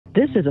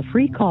This is a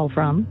free call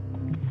from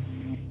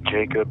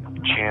Jacob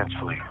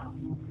Chansley.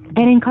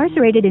 an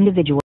incarcerated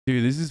individual.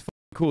 Dude, this is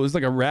cool. It's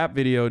like a rap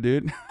video,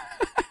 dude.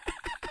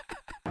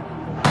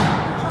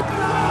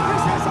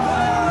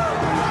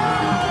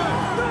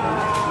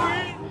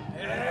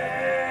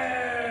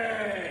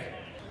 Hey!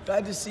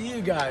 Glad to see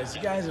you guys.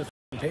 You guys are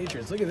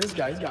patriots. Look at this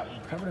guy. He's got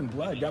covered in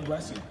blood. God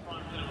bless you.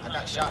 I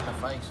got shot in the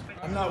face.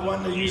 I'm not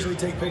one to usually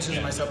take pictures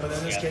of myself, but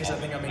in this case, I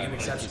think I'm making an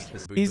exception.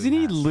 Isn't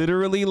he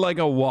literally like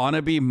a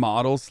wannabe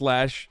model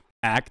slash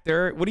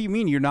actor? What do you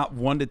mean you're not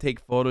one to take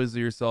photos of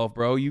yourself,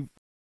 bro? You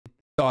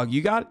dog,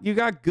 you got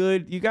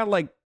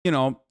like, you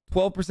know,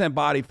 12%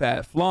 body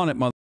fat. Flaunt it,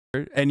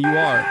 motherfucker. And you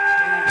are.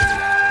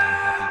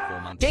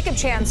 Jacob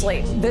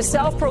Chansley, the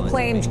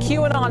self-proclaimed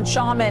QAnon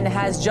shaman,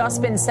 has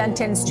just been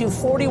sentenced to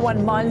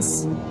 41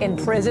 months in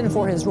prison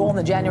for his role in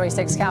the January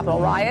 6th Capitol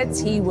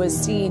riots. He was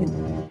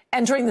seen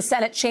entering the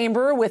Senate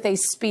chamber with a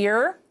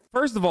spear.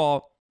 First of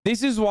all,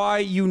 this is why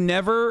you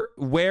never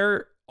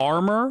wear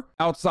armor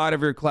outside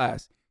of your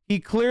class. He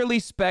clearly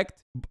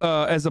spec'd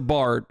as a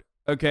bard,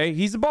 okay?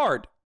 He's a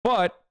bard,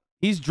 but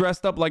he's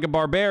dressed up like a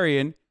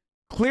barbarian.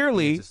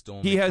 Clearly,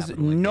 he has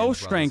no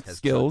strength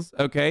skills,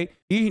 okay?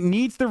 He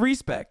needs the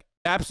respect.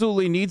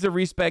 Absolutely needs a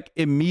respect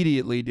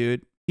immediately,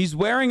 dude. He's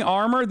wearing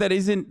armor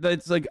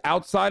that's like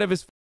outside of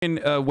his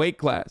fucking weight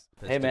class.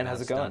 Hey man,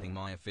 how's it going?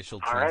 All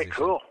right,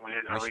 cool.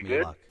 Are we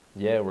good?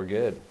 Yeah, we're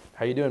good.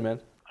 How you doing, man?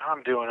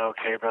 I'm doing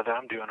okay, brother.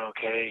 I'm doing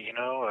okay. You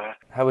know,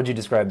 How would you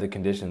describe the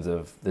conditions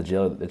of the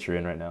jail that you're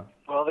in right now?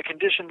 well, the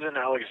conditions in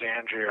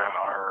Alexandria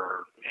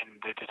are in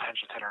the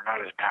detention center are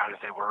not as bad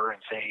as they were in,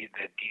 say,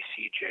 the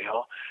D.C.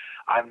 jail.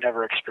 I've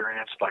never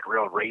experienced like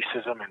real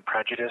racism and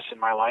prejudice in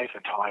my life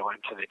until I went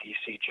to the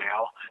D.C.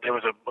 jail. There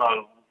was a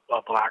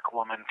black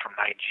woman from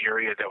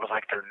Nigeria that was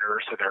like their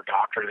nurse or their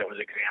doctor that was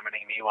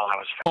examining me while I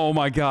was. Oh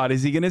my God,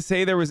 is he gonna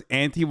say there was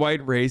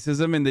anti-white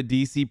racism in the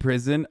DC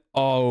prison?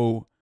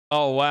 Oh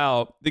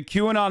wow. The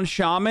QAnon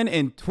Shaman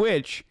and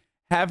Twitch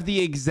have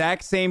the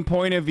exact same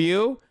point of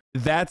view.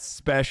 That's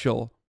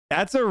special.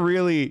 That's a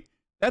really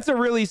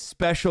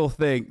special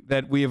thing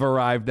that we have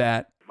arrived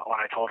at. When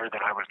I told her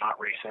that I was not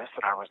racist,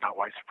 that I was not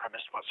white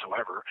supremacist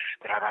whatsoever,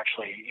 that I've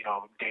actually, you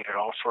know, dated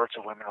all sorts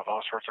of women of all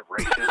sorts of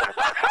races, I've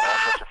had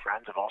all sorts of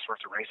friends of all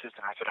sorts of races,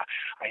 and I said,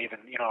 I've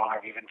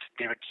even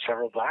dated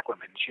several black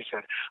women. She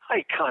said,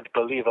 I can't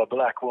believe a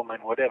black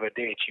woman would ever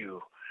date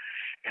you.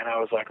 And I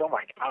was like, oh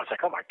my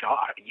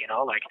God, you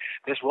know, like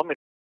this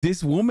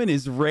woman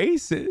is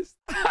racist.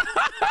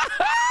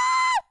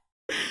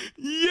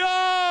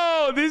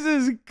 Yo, this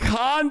is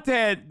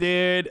content,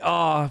 dude.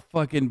 Oh,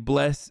 fucking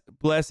bless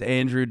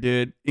Andrew,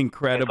 dude.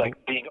 Incredible. It's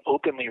like being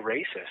openly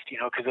racist, you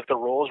know, because if the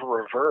roles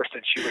were reversed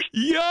and she was...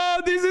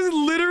 Yo, this is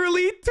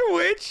literally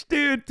Twitch,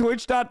 dude.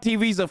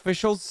 Twitch.tv's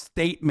official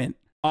statement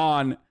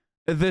on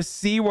the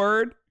C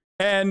word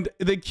and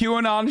the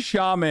QAnon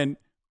Shaman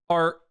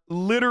are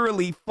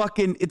literally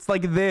fucking, it's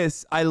like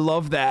this. I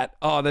love that.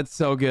 Oh, that's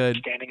so good.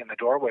 Standing in the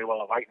doorway while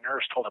a white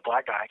nurse told a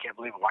black guy, I can't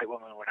believe a white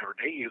woman would ever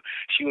date you,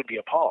 she would be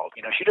appalled.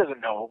 You know, she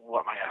doesn't know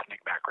what my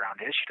ethnic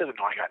background is. She doesn't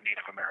know I got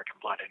Native American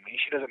blood in me.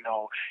 She doesn't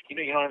know, you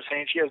know what I'm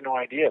saying? She has no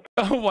idea.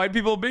 Oh, white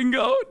people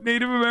bingo,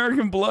 Native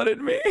American blood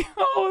in me.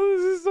 Oh,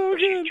 this is so good.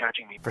 She's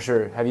judging me. For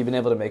sure. Have you been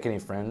able to make any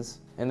friends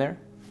in there?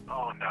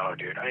 Oh, no,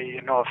 dude.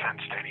 No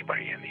offense to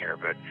anybody in here,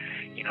 but,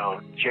 you know,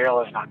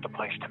 jail is not the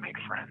place to make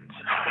friends.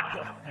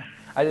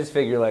 I just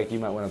figure like you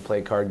might want to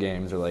play card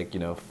games or like, you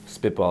know,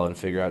 spitball and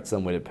figure out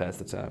some way to pass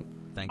the time.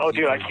 Oh,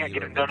 dude, I can't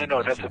get it. No.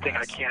 That's the thing.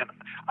 I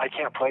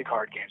can't play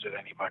card games with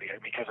anybody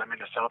because I'm in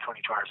the cell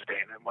 22 hours a day.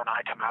 And when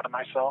I come out of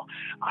my cell,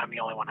 I'm the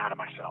only one out of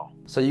my cell.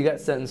 So you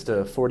got sentenced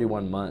to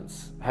 41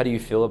 months. How do you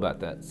feel about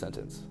that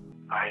sentence?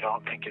 I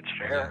don't think it's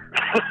fair.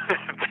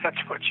 If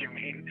that's what you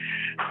mean.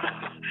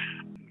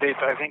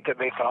 I think that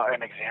they thought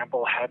an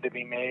example had to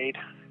be made,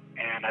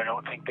 and I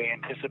don't think they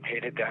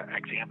anticipated that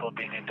example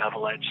being a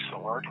double-edged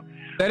sword.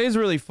 That is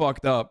really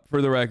fucked up,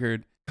 for the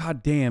record.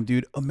 God damn,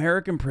 dude.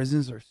 American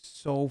prisons are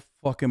so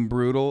fucking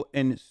brutal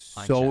and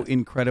so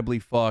incredibly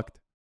fucked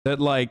that,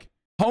 like,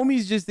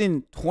 homie's just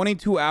in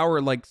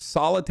 22-hour, like,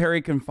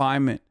 solitary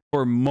confinement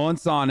for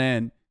months on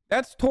end.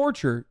 That's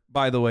torture,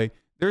 by the way.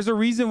 There's a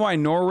reason why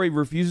Norway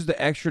refuses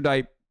to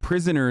extradite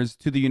prisoners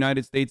to the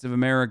United States of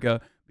America,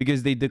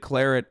 because they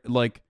declare it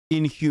like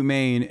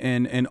inhumane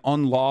and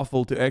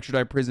unlawful to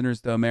extradite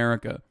prisoners to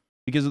America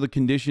because of the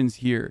conditions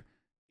here.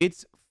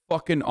 It's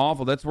fucking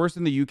awful. That's worse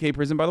than the UK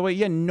prison, by the way.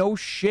 Yeah, no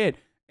shit.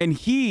 And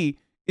he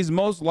is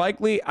most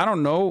likely, I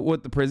don't know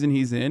what the prison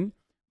he's in,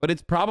 but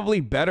it's probably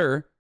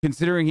better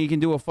considering he can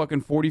do a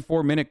fucking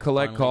 44-minute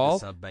collect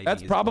call.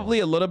 That's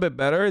probably a little bit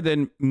better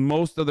than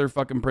most other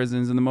fucking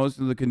prisons and the most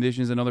of the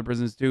conditions in other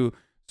prisons too.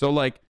 So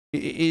like,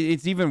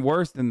 it's even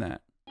worse than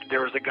that.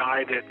 There was a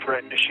guy that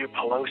threatened to shoot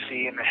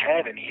Pelosi in the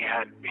head, and he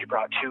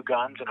brought 2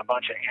 guns and a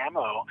bunch of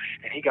ammo,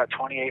 and he got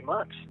 28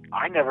 months.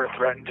 I never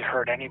threatened to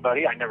hurt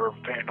anybody. I never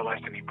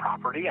vandalized any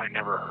property. I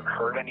never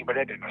hurt anybody.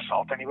 I didn't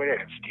assault anybody. I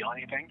didn't steal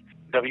anything.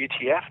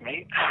 WTF,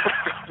 mate?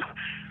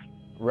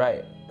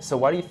 Right. So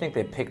why do you think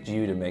they picked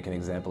you to make an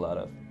example out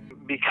of?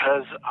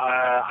 Because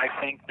I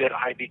think that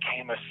I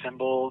became a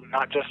symbol,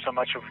 not just so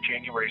much of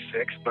January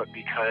 6th, but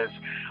because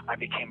I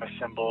became a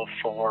symbol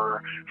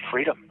for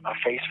freedom, a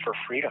face for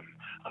freedom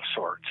of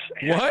sorts.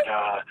 And, what?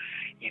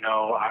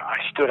 I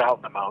stood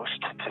out the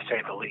most, to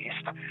say the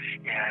least.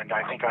 And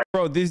I think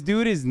Bro, this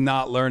dude is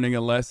not learning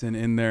a lesson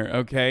in there,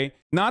 okay?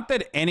 Not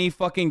that any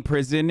fucking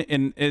prison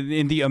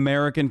in the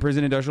American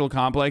prison industrial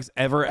complex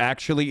ever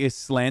actually is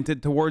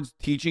slanted towards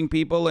teaching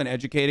people and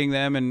educating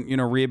them and,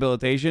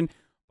 rehabilitation.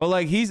 But,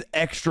 like, he's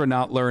extra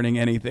not learning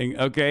anything,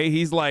 okay?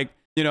 He's like,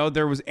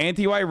 there was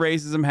anti-white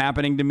racism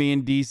happening to me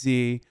in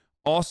D.C.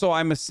 Also,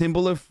 I'm a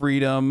symbol of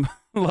freedom.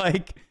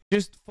 Like,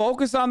 just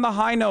focus on the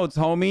high notes,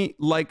 homie.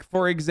 Like,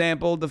 for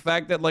example, the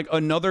fact that, like,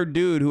 another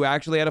dude who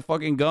actually had a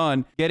fucking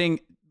gun getting,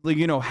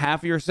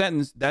 half your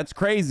sentence, that's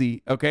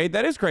crazy, okay?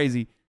 That is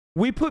crazy.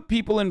 We put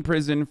people in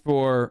prison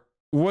for,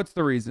 what's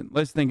the reason?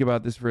 Let's think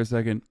about this for a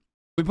second.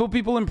 We put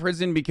people in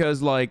prison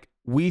because, like,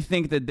 we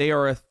think that they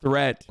are a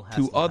threat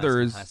to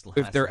others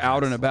if they're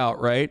out and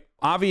about, right?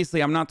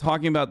 Obviously, I'm not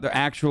talking about the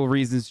actual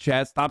reasons,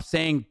 chat. Stop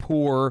saying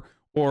poor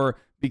or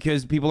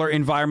because people are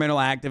environmental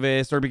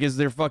activists or because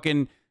they're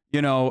fucking,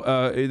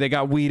 they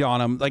got weed on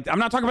them. Like, I'm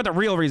not talking about the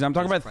real reason. I'm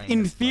talking about,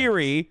 in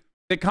theory,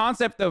 the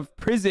concept of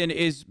prison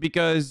is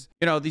because,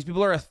 these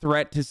people are a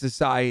threat to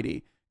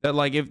society. That,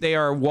 like, if they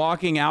are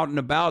walking out and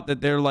about,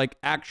 that they're, like,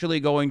 actually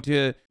going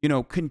to,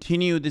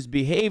 continue this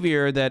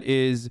behavior that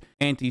is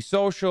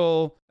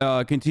antisocial,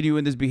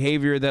 continuing this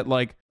behavior that,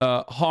 like,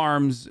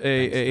 harms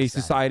a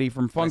society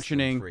from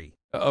functioning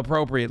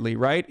appropriately,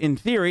 right? In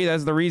theory,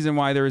 that's the reason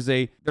why there's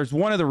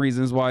one of the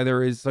reasons why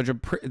there is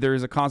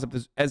a concept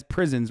as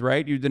prisons,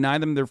 right? You deny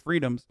them their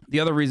freedoms. The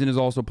other reason is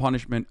also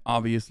punishment,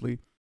 obviously.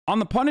 On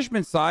the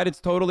punishment side,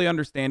 it's totally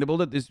understandable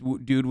that this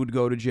dude would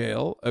go to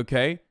jail,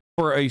 okay,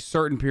 for a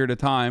certain period of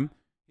time.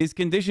 His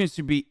conditions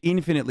should be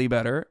infinitely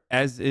better,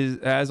 as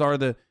are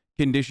the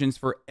conditions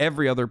for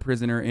every other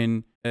prisoner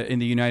in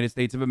the United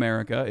States of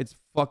America. It's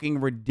fucking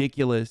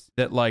ridiculous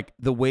that, like,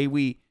 the way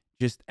we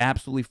just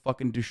absolutely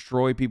fucking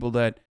destroy people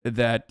that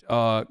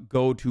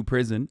go to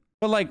prison.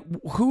 But, like,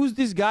 who's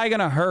this guy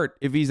gonna hurt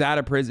if he's out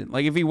of prison?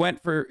 Like, if he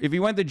went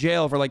to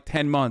jail for like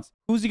 10 months,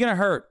 who's he gonna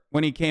hurt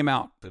when he came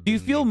out? Do you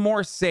feel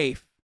more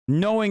safe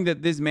knowing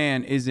that this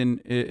man is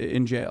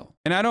in jail?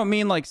 And I don't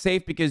mean, like,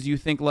 safe because you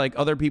think, like,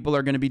 other people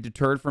are going to be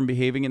deterred from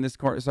behaving in this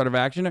sort of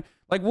action.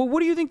 Like, well,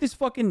 what do you think this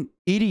fucking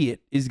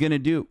idiot is going to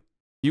do?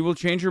 You will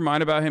change your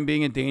mind about him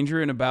being in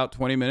danger in about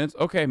 20 minutes?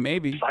 Okay,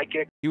 maybe.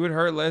 Psychic. He would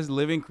hurt less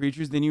living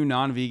creatures than you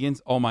non-vegans.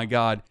 Oh, my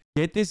God.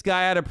 Get this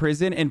guy out of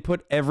prison and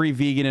put every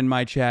vegan in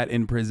my chat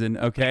in prison,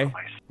 okay?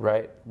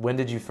 Right. When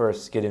did you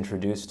first get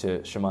introduced to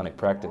shamanic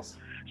practice?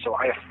 So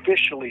I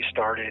officially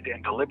started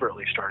and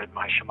deliberately started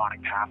my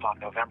shamanic path on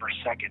November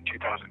 2nd,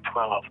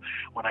 2012,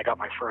 when I got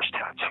my first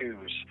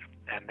tattoos,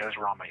 and those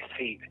were on my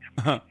feet.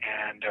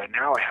 And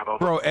now I have over...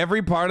 Bro,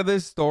 every part of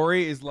this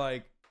story is,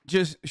 like,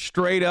 just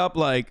straight up,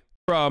 like,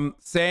 from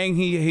saying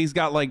he's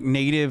got, like,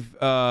 native,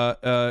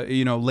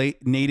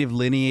 native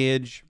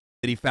lineage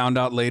that he found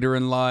out later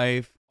in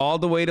life, all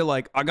the way to,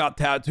 like, I got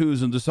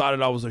tattoos and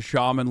decided I was a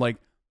shaman, like...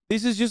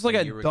 This is just like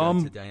a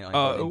dumb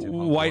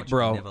white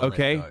bro,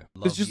 okay?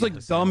 It's just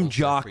like dumb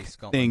jock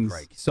things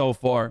so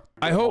far.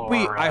 I hope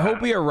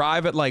we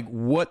arrive at, like,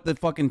 what the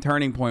fucking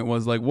turning point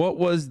was. Like, what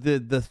was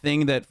the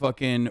thing that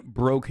fucking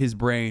broke his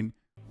brain?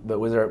 But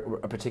was there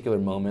a particular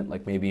moment,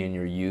 like maybe in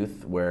your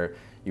youth, where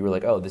you were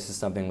like, oh, this is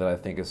something that I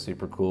think is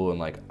super cool and,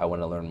 like, I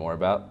want to learn more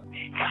about?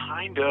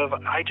 Kind of.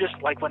 I just,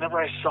 like, whenever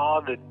I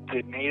saw the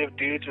native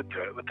dudes with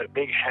the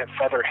big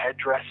feather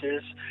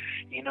headdresses,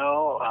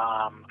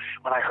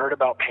 when I heard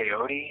about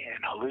peyote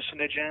and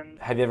hallucinogens.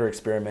 Have you ever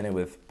experimented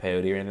with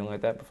peyote or anything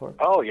like that before?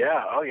 Oh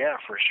yeah,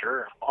 for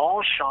sure.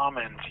 All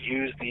shamans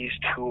use these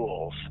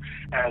tools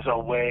as a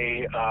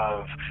way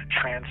of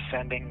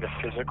transcending the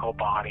physical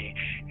body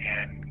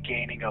and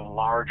gaining a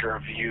larger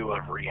view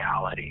of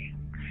reality.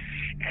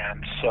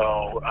 And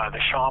so the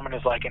shaman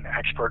is like an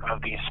expert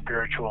of these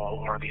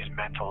spiritual or these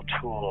mental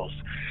tools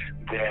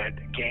that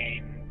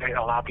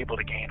allow people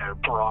to gain a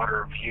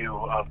broader view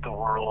of the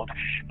world,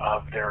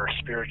 of their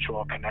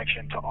spiritual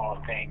connection to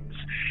all things.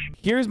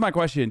 Here's my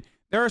question.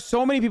 There are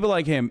so many people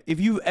like him. If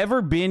you've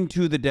ever been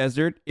to the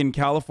desert in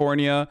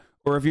California,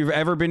 or if you've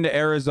ever been to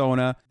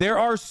Arizona, there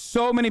are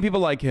so many people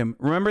like him.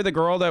 Remember the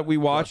girl that we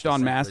watched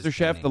on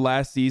MasterChef the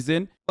last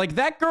season? Like,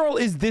 that girl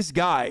is this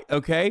guy,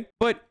 okay?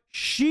 But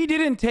she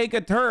didn't take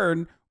a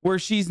turn where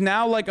she's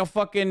now like a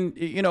fucking,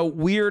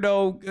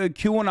 weirdo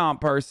QAnon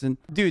person.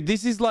 Dude,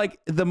 this is like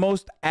the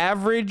most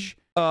average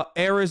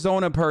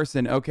Arizona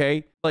person,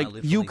 okay? Like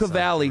Yucca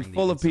Valley,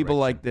 full of people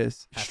like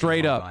this,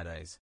 straight up.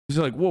 He's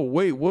like, whoa,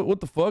 wait, what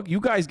the fuck? You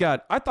guys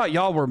I thought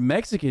y'all were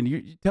Mexican.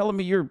 You're telling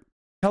me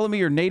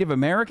you're Native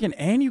American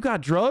and you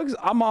got drugs?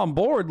 I'm on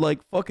board.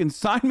 Like, fucking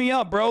sign me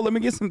up, bro. Let me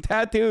get some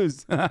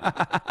tattoos.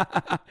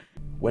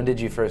 When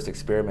did you first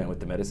experiment with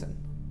the medicine?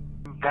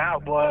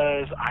 That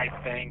was, I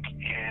think,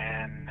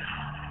 in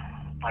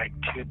like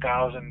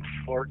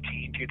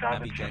 2014,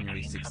 2015,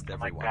 January 6th, something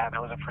everyone. like that.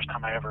 That was the first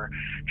time I ever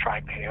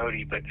tried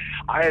peyote. But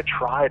I had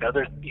tried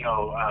other,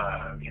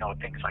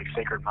 things like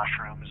sacred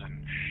mushrooms and,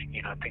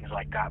 things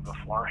like that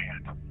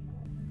beforehand.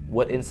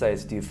 What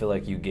insights do you feel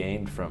like you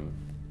gained from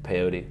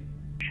peyote?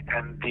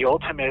 And the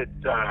ultimate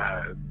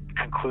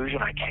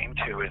conclusion I came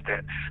to is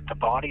that the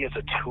body is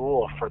a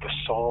tool for the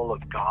soul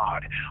of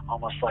God,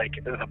 almost like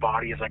the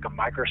body is like a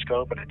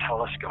microscope and a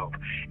telescope,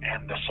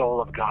 and the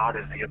soul of God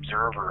is the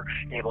observer,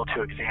 able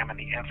to examine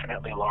the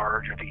infinitely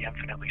large or the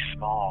infinitely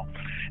small.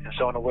 And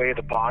so in a way,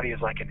 the body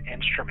is like an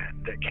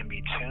instrument that can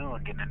be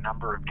tuned in a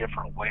number of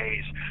different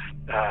ways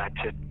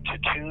to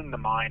tune the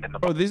mind and the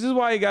body. Bro, this is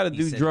why you got to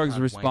do drugs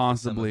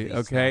responsibly,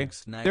 okay?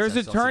 There's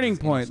a turning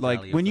point.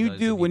 Like when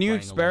you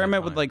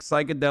experiment with like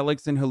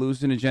psychedelics and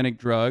hallucinogenic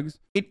drugs,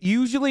 it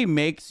usually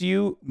makes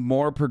you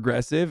more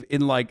progressive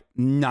in like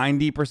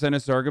 90%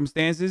 of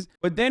circumstances.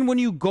 But then when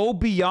you go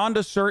beyond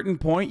a certain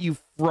point, you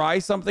fry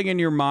something in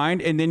your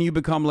mind and then you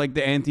become like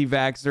the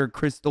anti-vaxxer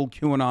crystal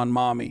QAnon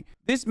mommy.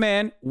 This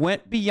man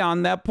went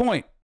beyond that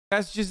point.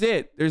 That's just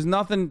it. There's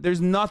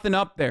nothing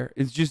up there.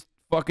 It's just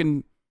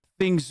fucking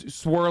things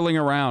swirling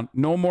around.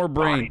 No more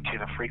brain. To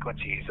the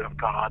frequencies of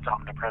God's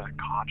omnipresent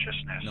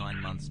consciousness.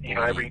 9 months.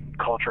 Every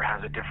culture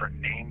has a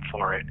different name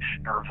for it.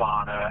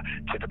 Nirvana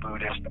to the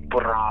Buddhist,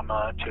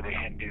 Brahma to the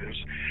Hindus,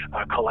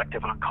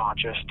 collective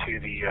unconscious to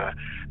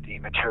the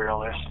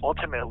materialists.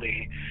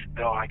 Ultimately,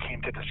 though, I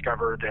came to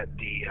discover that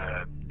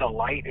the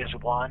light is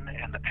one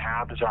and the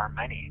paths are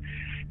many.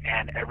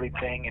 And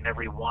everything and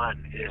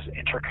everyone is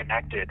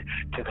interconnected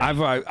to the...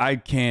 I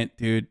can't,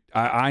 dude.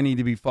 I need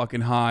to be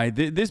fucking high.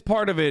 This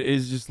part of it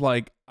is just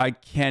like, I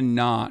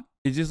cannot.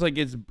 It's just like,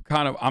 it's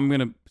kind of, I'm going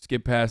to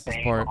skip past this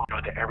part.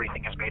 That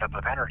everything is made up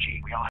of energy.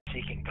 We all are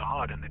seeking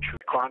God and the truth,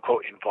 quote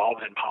unquote,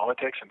 involved in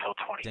politics until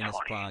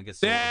 2020.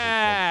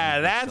 Yeah,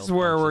 that's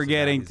where we're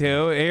getting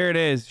to. Here it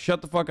is.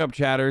 Shut the fuck up,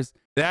 chatters.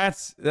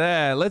 Let's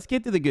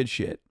get to the good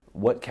shit.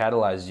 What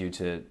catalyzed you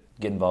to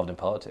get involved in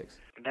politics?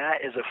 That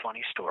is a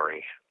funny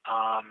story.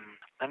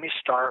 Let me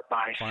start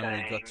by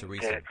Finally saying got to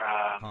reason.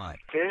 that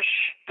fish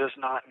does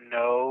not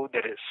know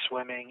that it's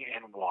swimming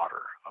in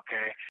water,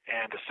 okay?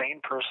 And a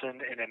sane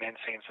person in an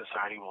insane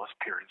society will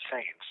appear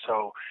insane.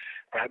 So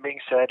that being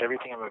said,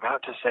 everything I'm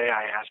about to say,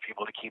 I ask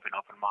people to keep an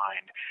open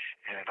mind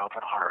and an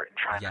open heart and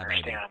try and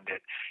understand that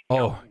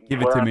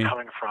give it where to I'm me.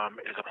 coming from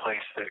is a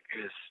place that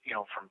is,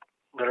 from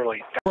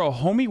literally...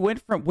 Bro, homie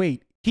went from,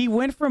 he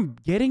went from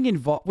getting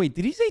involved. Wait,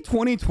 did he say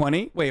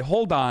 2020? Wait,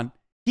 hold on.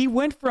 He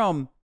went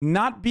from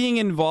not being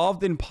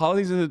involved in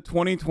politics in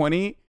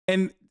 2020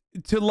 and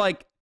to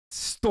like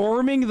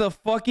storming the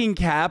fucking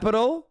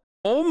Capitol.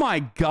 Oh my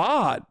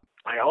God.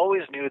 I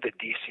always knew that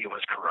DC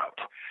was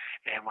corrupt.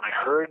 And when I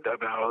heard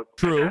about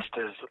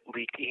Podesta's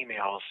leaked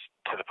emails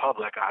to the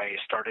public, I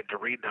started to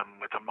read them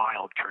with a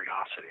mild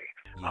curiosity.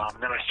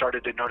 Then I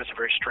started to notice a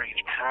very strange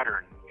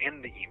pattern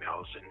in the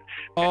emails.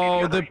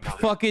 And the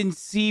fucking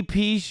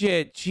CP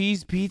shit,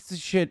 cheese pizza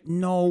shit.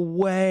 No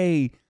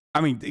way. I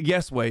mean,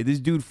 yes way.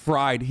 This dude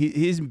fried.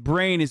 His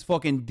brain is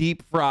fucking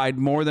deep fried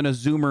more than a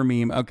Zoomer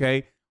meme,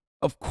 okay?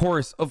 Of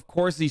course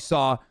he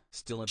saw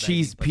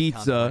cheese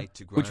pizza,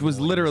 which was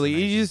literally,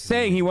 he's just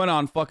saying he went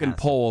on fucking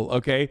poll,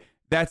 okay?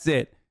 That's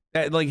it.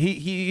 That, like,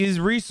 his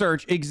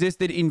research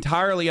existed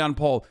entirely on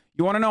poll.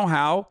 You want to know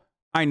how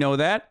I know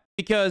that?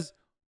 Because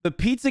the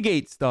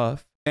Pizzagate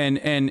stuff and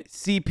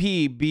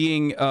CP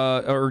being,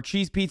 or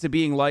cheese pizza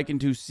being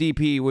likened to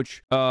CP,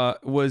 which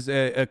was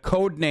a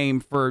code name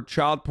for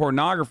child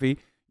pornography.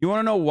 You want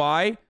to know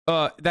why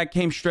that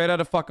came straight out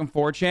of fucking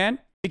 4chan?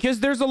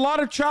 Because there's a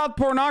lot of child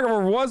pornography,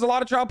 or was a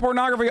lot of child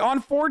pornography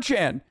on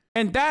 4chan.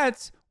 And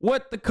that's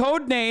what the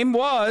code name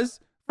was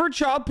for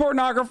child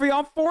pornography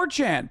on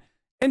 4chan.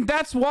 And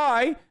that's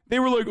why they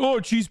were like, oh,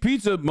 cheese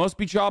pizza must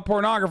be child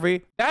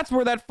pornography. That's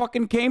where that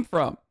fucking came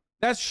from.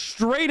 That's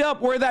straight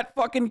up where that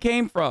fucking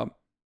came from.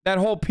 That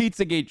whole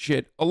Pizzagate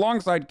shit,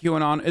 alongside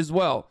QAnon as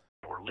well.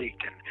 Were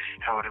leaked, and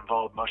how it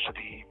involved most of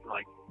the,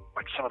 like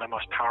some of the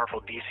most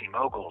powerful DC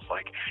moguls,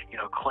 like,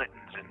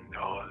 Clintons and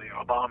the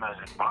Obamas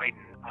and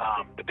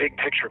Biden. The big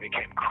picture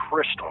became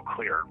crystal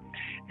clear.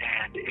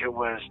 And it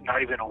was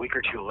not even a week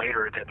or two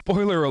later that...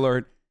 Spoiler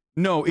alert.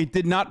 No, it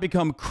did not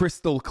become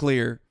crystal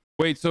clear.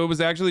 Wait, so it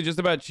was actually just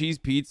about cheese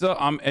pizza?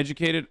 I'm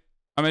educated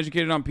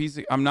on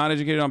pizza. I'm not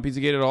educated on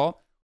Pizzagate at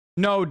all?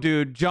 No,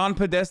 dude. John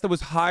Podesta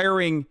was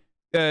hiring...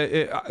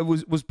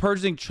 was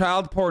purchasing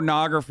child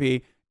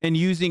pornography and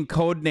using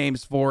code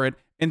names for it,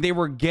 and they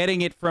were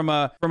getting it from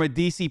a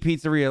DC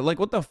pizzeria. Like,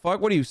 what the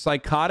fuck? What are you,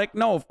 psychotic?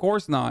 No, of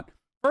course not.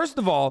 First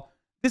of all,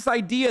 this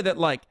idea that,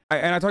 like,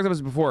 and I talked about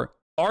this before,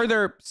 are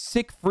there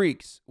sick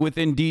freaks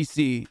within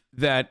DC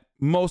that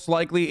most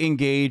likely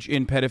engage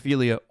in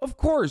pedophilia? Of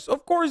course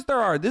there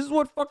are. This is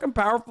what fucking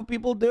powerful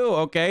people do,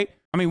 okay?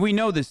 I mean, we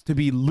know this to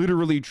be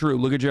literally true.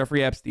 Look at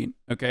Jeffrey Epstein,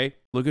 okay?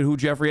 Look at who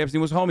Jeffrey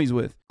Epstein was homies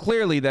with.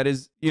 Clearly, that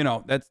is,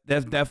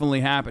 that's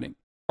definitely happening.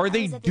 Are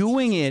they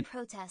doing it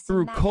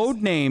through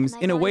code names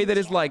in a way that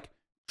is, like,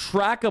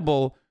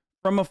 trackable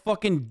from a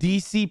fucking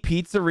DC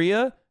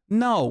pizzeria?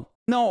 No,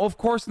 of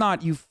course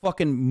not, you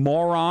fucking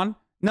moron.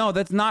 No,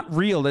 that's not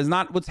real. That's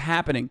not what's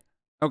happening.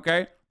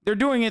 Okay? They're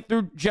doing it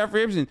through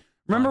Jeffrey Epstein.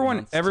 Remember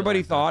when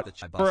everybody thought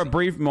for a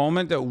brief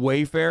moment that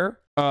Wayfair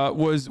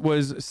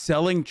was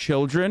selling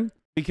children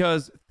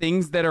because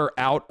things that are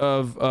out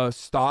of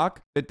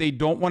stock that they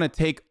don't want to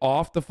take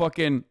off the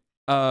fucking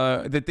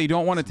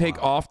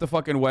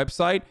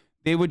website,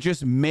 they would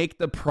just make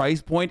the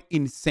price point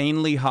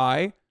insanely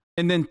high.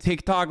 And then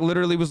TikTok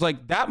literally was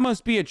like, that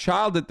must be a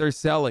child that they're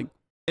selling.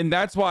 And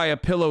that's why a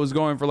pillow is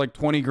going for like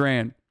 20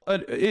 grand.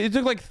 It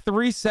took like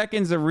 3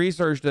 seconds of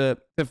research to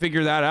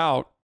figure that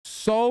out.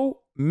 So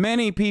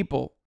many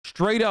people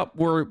straight up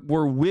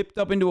were whipped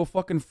up into a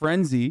fucking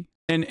frenzy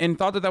and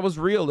thought that was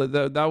real,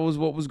 that was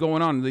what was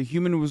going on. The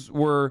humans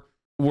were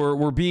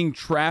being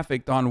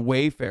trafficked on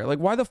Wayfair. Like,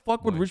 why the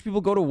fuck would rich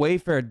people go to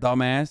Wayfair,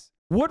 dumbass?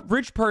 What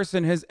rich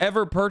person has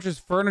ever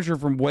purchased furniture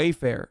from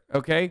Wayfair?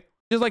 Okay,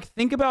 just like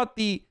think about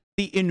the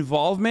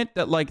involvement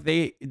that like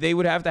they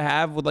would have to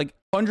have with like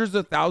hundreds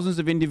of thousands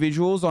of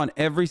individuals on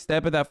every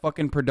step of that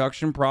fucking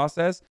production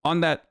process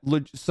on that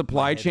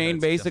supply chain,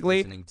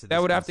 basically,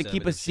 that would have to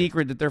keep a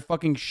secret that they're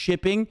fucking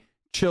shipping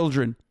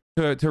children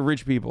to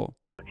rich people.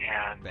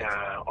 And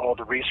all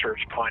the research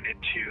pointed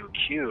to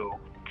Q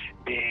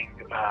being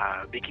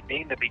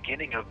the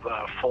beginning of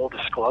full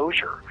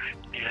disclosure,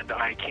 and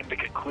I came to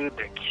conclude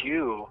that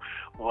Q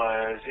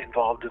was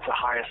involved at the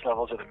highest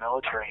levels of the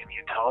military and the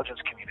intelligence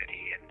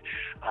community, and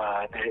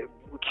that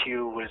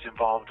Q was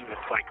involved with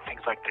like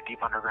things like the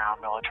deep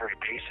underground military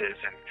bases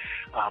and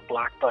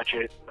black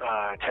budget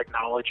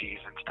technologies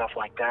and stuff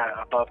like that,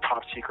 above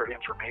top secret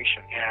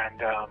information,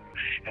 and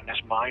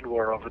this mind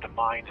war over the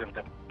minds of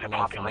the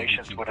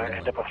populations would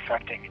end up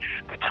affecting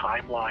the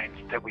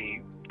timelines that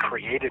we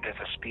created as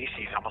a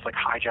species, almost like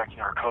hijacking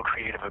our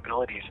co-creative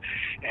abilities,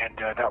 and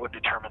that would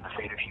determine the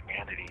fate of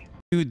humanity.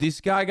 Dude,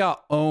 this guy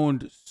got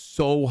owned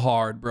so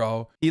hard,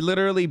 bro. He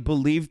literally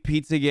believed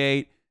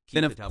Pizzagate.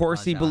 Then, of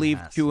course, he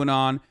believed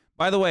QAnon.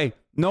 By the way,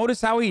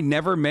 notice how he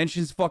never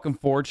mentions fucking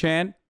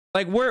 4chan.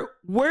 Like,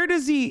 where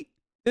does he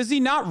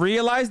not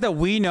realize that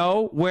we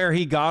know where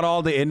he got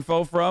all the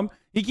info from?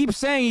 He keeps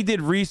saying he did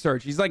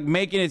research. He's like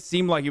making it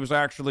seem like he was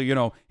actually, you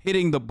know,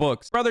 hitting the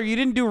books. Brother, you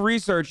didn't do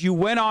research. You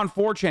went on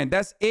 4chan.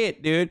 That's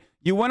it, dude.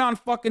 You went on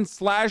fucking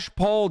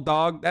 /poll,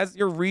 dog. That's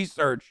your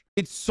research.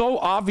 It's so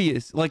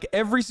obvious. Like,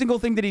 every single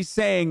thing that he's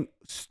saying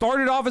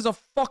started off as a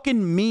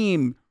fucking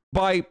meme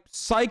by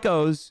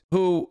psychos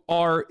who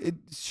are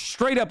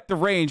straight up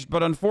deranged.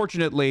 But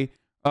unfortunately,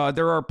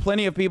 there are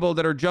plenty of people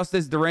that are just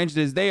as deranged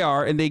as they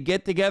are, and they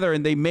get together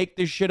and they make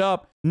this shit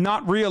up,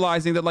 not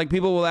realizing that like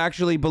people will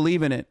actually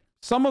believe in it.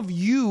 Some of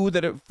you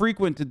that have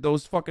frequented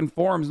those fucking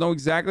forums know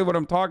exactly what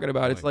I'm talking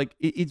about. It's like,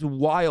 it's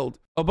wild.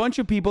 A bunch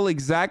of people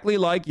exactly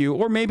like you,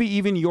 or maybe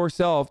even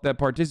yourself that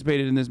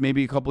participated in this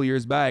maybe a couple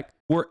years back,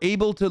 were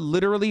able to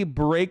literally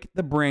break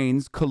the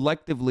brains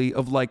collectively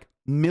of like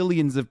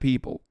millions of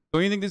people.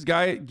 Don't you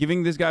think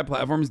giving this guy a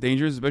platform is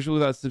dangerous, especially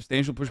without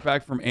substantial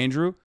pushback from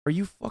Andrew? Are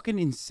you fucking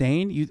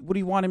insane? What do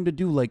you want him to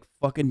do? Like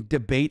fucking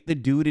debate the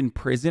dude in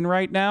prison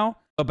right now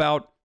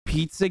about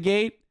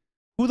Pizzagate?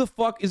 Who the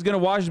fuck is going to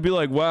watch and be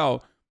like,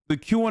 wow, the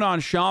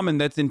QAnon shaman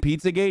that's in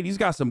Pizzagate, he's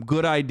got some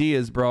good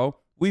ideas, bro.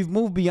 We've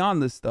moved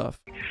beyond this stuff.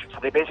 So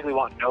they basically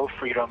want no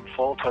freedom,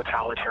 full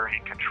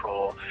totalitarian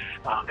control.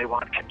 They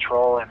want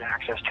control and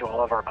access to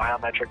all of our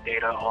biometric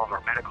data, all of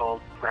our medical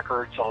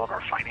records, all of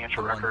our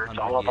financial records,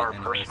 all of our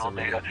personal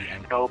data.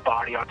 No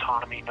body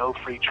autonomy, no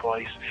free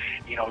choice,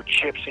 you know,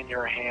 chips in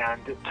your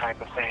hand type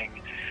of thing.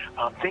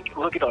 Think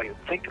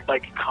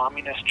like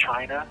communist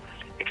China,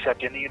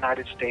 except in the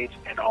United States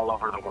and all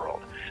over the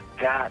world.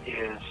 That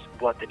is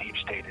what the deep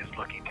state is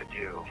looking to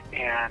do.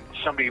 And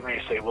somebody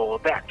may say, well,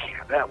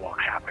 that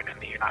won't happen in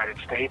the United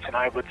States. And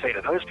I would say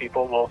to those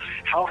people, well,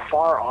 how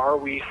far are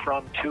we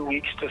from 2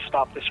 weeks to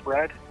stop the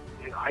spread?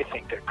 I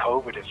think that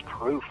COVID is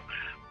proof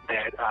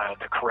that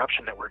the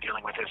corruption that we're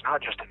dealing with is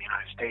not just in the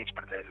United States,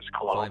 but it is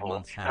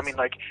global. I mean,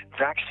 like,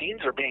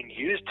 vaccines are being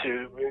used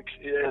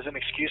as an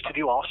excuse to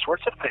do all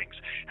sorts of things.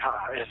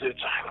 I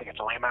think it's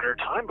only a matter of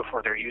time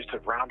before they're used to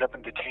round up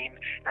and detain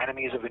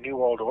enemies of the New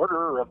World Order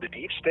or of the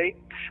deep state.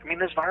 I mean,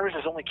 this virus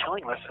is only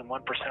killing less than 1%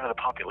 of the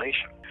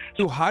population.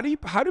 So how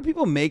do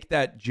people make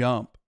that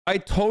jump? I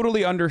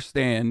totally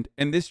understand,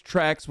 and this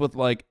tracks with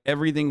like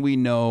everything we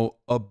know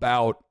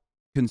about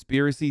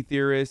conspiracy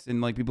theorists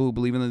and like people who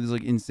believe in these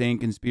like insane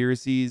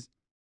conspiracies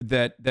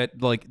that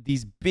like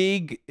these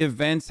big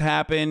events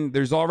happen.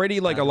 There's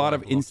already like a lot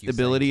of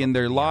instability in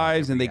their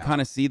lives, and they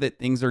kind of see that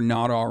things are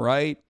not all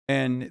right,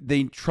 and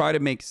they try to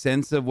make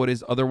sense of what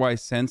is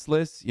otherwise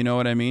senseless. You know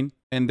what I mean?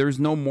 And there's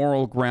no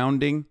moral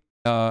grounding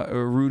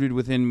rooted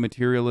within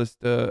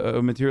materialist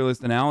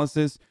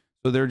analysis.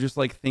 So they're just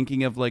like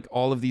thinking of like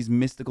all of these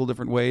mystical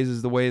different ways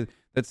is the way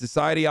that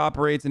society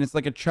operates. And it's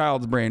like a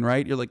child's brain,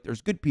 right? You're like,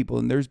 there's good people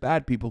and there's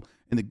bad people,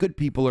 and the good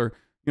people are,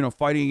 you know,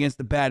 fighting against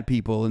the bad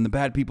people, and the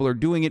bad people are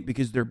doing it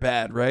because they're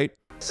bad, right?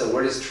 So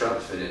where does Trump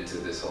fit into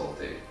this whole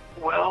thing?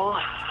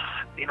 Well,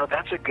 you know,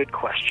 that's a good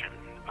question.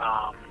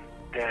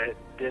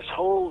 This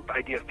whole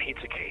idea of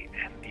Pizzagate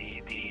and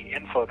the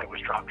info that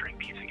was dropped during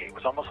Pizzagate was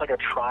was almost like a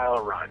trial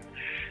run.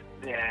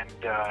 And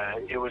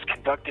it was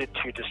conducted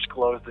to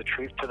disclose the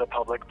truth to the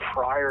public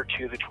prior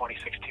to the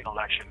 2016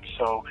 election.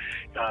 So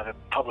the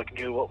public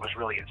knew what was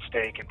really at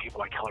stake, and people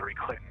like Hillary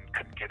Clinton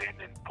couldn't get in.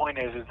 And the point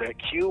is that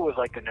Q was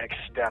like the next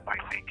step, I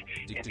think,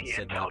 in the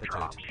intel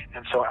drops.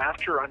 And so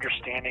after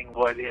understanding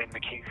what in the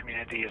Q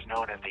community is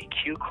known as the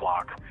Q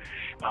clock,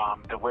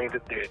 the way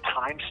that the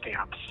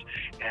timestamps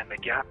and the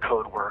gap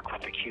code work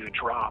with the Q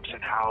drops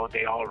and how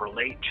they all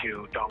relate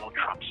to Donald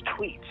Trump's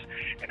tweets,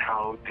 and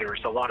how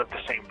there's a lot of the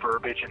same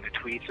verbiage in the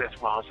tweets as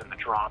well as in the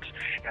drops,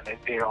 and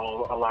they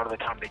all, a lot of the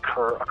time, they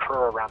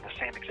occur around the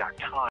same exact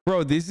time.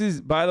 Bro, this is,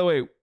 by the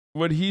way,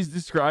 what he's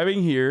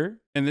describing here,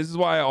 and this is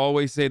why I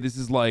always say this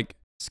is like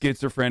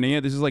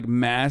schizophrenia. This is like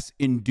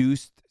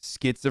mass-induced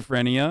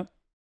schizophrenia.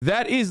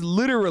 That is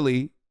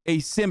literally a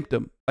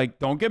symptom. Like,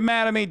 don't get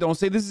mad at me. Don't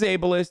say this is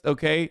ableist,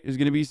 okay? There's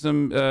going to be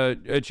some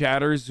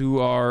chatters who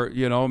are,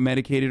 you know,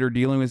 medicated or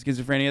dealing with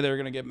schizophrenia. They're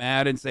going to get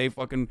mad and say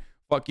fucking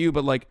fuck you.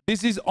 But, like,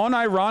 this is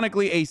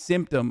unironically a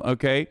symptom,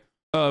 okay,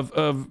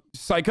 of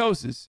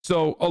psychosis.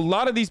 So a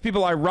lot of these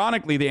people,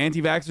 ironically, the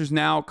anti-vaxxers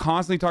now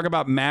constantly talk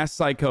about mass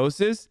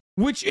psychosis,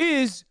 which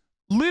is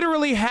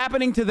literally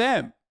happening to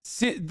them.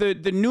 The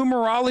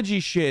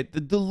numerology shit,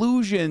 the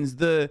delusions,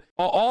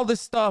 all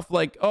this stuff,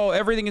 like, oh,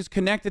 everything is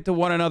connected to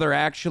one another.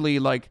 Actually,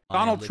 like,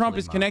 Donald Trump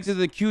is connected to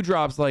the Q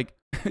drops. Like,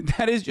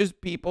 that is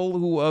just people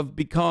who have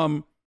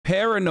become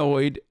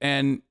paranoid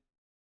and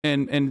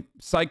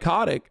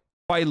psychotic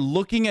by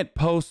looking at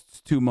posts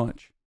too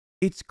much.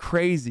 It's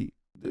crazy.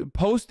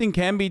 Posting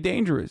can be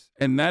dangerous,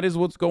 and that is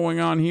what's going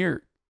on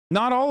here.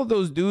 Not all of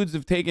those dudes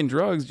have taken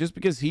drugs just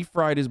because he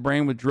fried his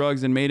brain with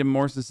drugs and made him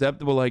more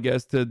susceptible, I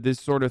guess, to this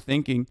sort of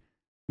thinking.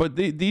 But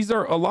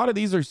a lot of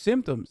these are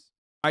symptoms.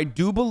 I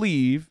do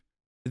believe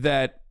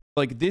that,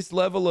 like, this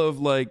level of,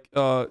 like,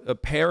 a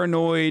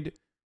paranoid,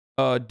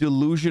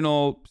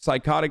 delusional,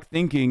 psychotic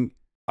thinking,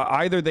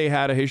 either they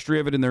had a history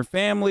of it in their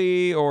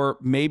family, or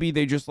maybe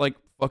they just, like,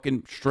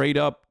 fucking straight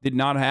up did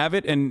not have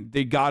it and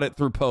they got it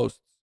through posts.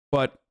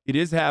 But it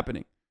is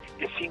happening.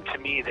 It seemed to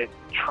me that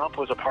Trump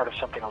was a part of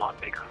something a lot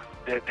bigger.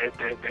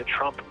 That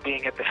Trump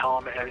being at the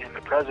helm in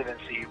the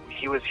presidency,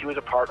 he was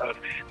a part of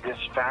this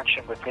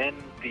faction within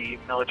the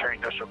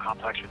military-industrial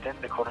complex, within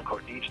the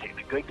quote-unquote deep state,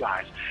 the good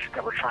guys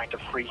that were trying to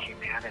free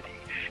humanity,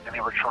 and they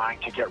were trying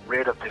to get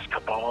rid of this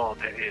cabal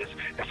that is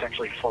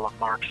essentially full of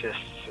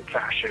Marxists,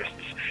 fascists.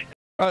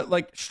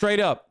 Like, straight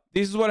up,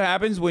 this is what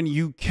happens when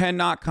you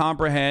cannot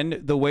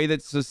comprehend the way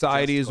that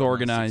society is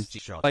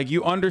organized. Like,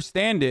 you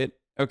understand it.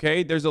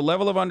 Okay, there's a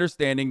level of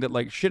understanding that,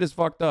 like, shit is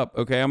fucked up.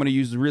 Okay, I'm going to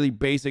use really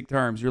basic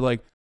terms. You're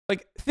like,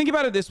 think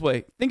about it this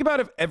way. Think about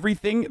if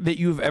everything that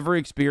you've ever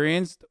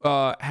experienced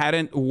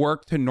hadn't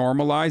worked to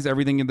normalize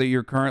everything that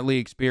you're currently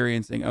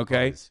experiencing.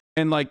 Okay,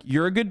 and, like,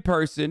 you're a good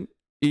person.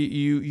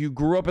 You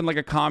grew up in, like,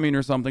 a commune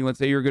or something. Let's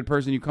say you're a good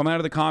person. You come out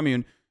of the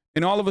commune,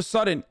 and all of a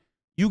sudden,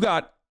 you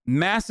got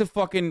massive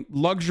fucking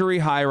luxury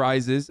high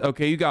rises.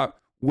 Okay, you got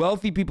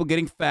wealthy people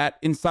getting fat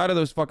inside of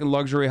those fucking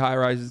luxury high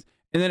rises.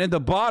 And then at the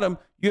bottom,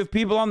 you have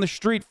people on the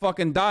street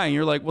fucking dying.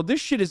 You're like, well, this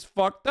shit is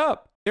fucked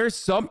up. There's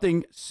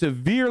something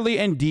severely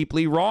and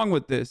deeply wrong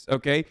with this,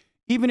 okay?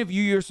 Even if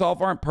you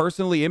yourself aren't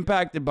personally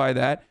impacted by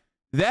that,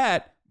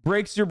 that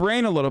breaks your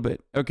brain a little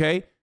bit,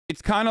 okay?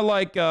 It's kind of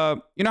like, you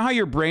know how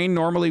your brain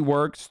normally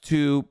works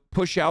to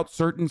push out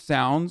certain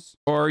sounds,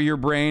 or your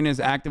brain is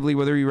actively,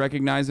 whether you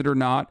recognize it or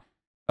not,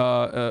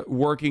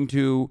 working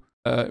to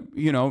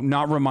you know,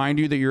 not remind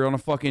you that you're on a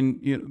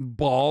fucking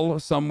ball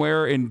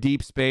somewhere in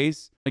deep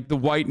space, like the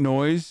white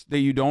noise that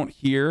you don't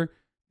hear.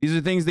 These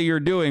are things that you're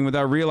doing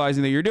without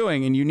realizing that you're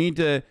doing, and you need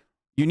to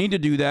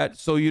do that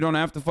so you don't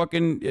have to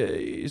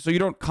fucking so you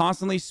don't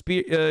constantly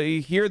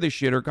hear this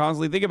shit or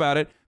constantly think about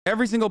it.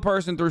 Every single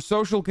person, through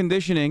social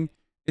conditioning,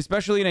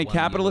 especially in a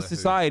capitalist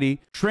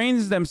society,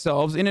 trains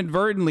themselves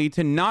inadvertently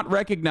to not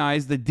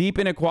recognize the deep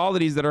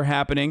inequalities that are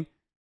happening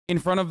in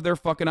front of their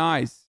fucking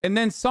eyes. And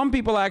then some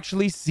people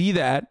actually see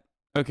that,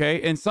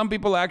 okay? And some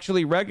people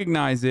actually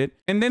recognize it,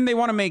 and then they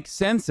want to make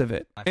sense of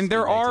it. And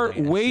there are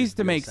ways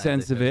to make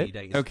sense of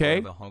it,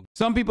 okay?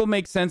 Some people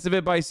make sense of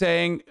it by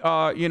saying,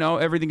 you know,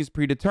 everything is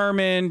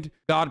predetermined.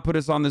 God put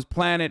us on this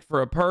planet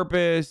for a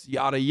purpose,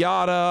 yada,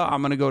 yada.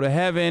 I'm going to go to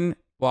heaven,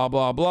 blah,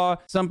 blah, blah.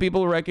 Some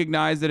people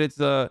recognize that it's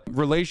a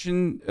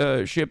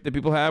relationship that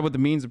people have with the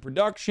means of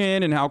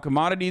production and how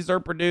commodities are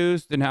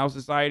produced and how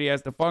society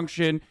has to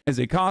function as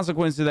a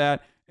consequence of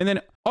that. And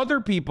then other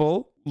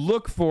people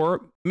look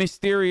for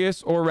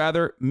mysterious, or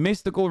rather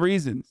mystical,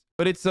 reasons.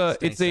 But it's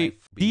a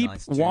deep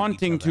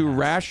wanting to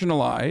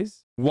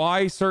rationalize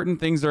why certain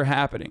things are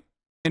happening.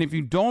 And if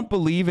you don't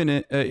believe in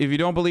it, if you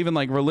don't believe in,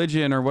 like,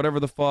 religion or whatever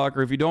the fuck,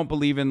 or if you don't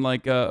believe in,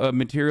 like, a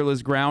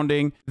materialist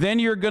grounding, then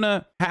you're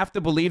gonna have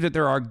to believe that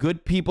there are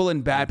good people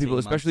and bad people,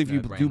 especially if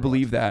you do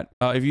believe that.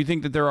 If you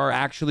think that there are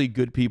actually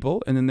good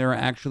people and then there are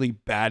actually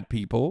bad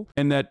people,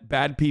 and that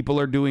bad people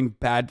are doing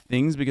bad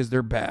things because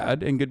they're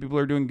bad and good people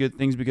are doing good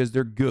things because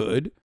they're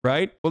good,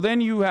 right? Well,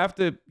 then you have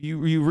to,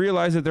 you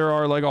realize that there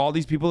are like all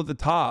these people at the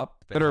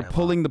top that are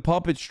pulling the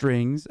puppet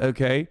strings,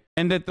 okay?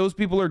 And that those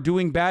people are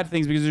doing bad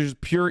things because they're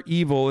just pure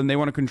evil and they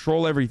want to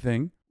control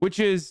everything, which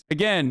is,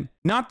 again,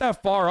 not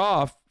that far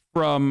off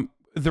from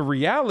the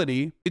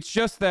reality. It's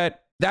just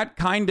that that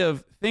kind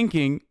of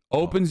thinking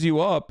opens you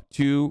up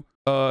to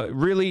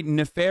really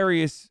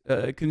nefarious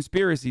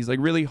conspiracies, like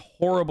really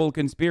horrible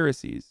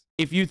conspiracies.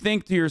 If you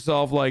think to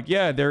yourself, like,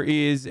 yeah, there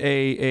is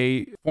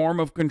a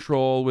form of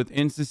control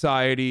within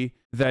society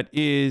that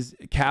is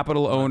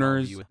capital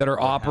owners that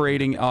are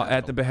operating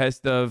at the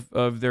behest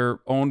of their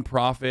own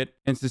profit,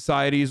 and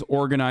society is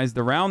organized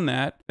around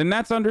that, then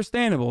that's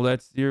understandable.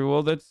 That's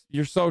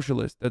your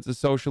socialist. That's a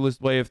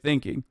socialist way of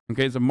thinking.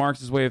 Okay, it's a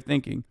Marxist way of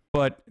thinking.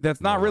 But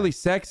that's not really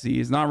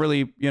sexy. It's not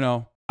really, you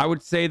know, I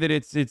would say that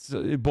it's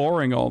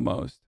boring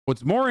almost.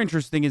 What's more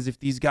interesting is if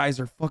these guys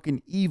are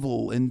fucking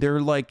evil and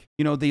they're like,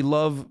 you know, they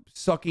love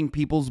sucking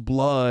people's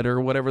blood or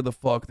whatever the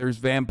fuck. There's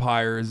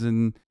vampires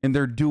and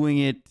they're doing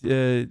it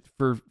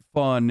for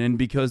fun and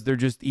because they're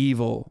just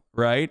evil,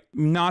 right?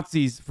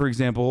 Nazis, for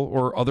example,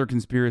 or other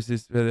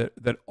conspiracies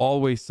that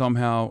always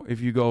somehow, if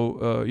you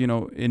go, you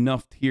know,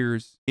 enough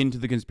tiers into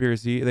the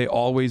conspiracy, they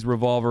always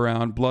revolve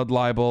around blood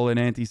libel and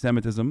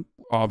anti-Semitism,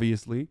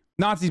 obviously.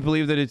 Nazis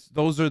believe that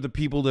those are the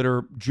people that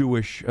are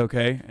Jewish,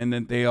 okay, and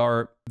that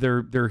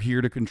they're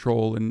here to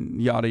control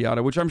and yada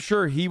yada, which I'm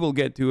sure he will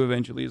get to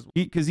eventually,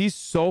 because he's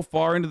so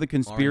far into the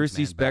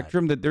conspiracy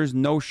spectrum that there's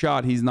no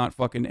shot he's not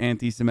fucking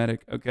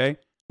anti-Semitic, okay.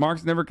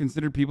 Marx never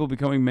considered people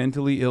becoming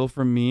mentally ill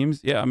from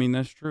memes. Yeah, I mean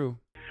that's true.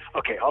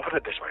 Okay, I'll put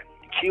it this way.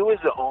 Q is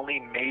the only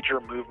major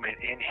movement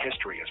in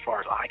history, as far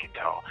as I can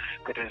tell,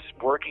 that is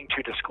working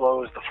to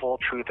disclose the full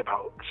truth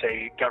about,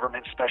 say,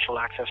 government special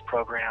access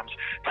programs,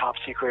 top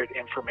secret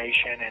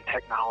information and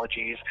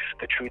technologies,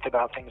 the truth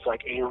about things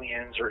like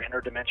aliens or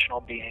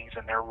interdimensional beings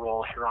and their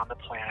role here on the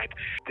planet.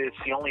 It's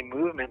the only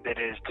movement that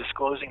is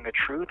disclosing the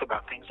truth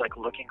about things like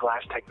looking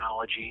glass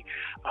technology,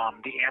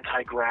 the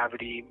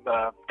anti-gravity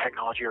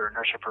technology or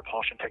inertia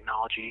propulsion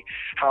technology,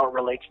 how it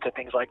relates to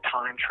things like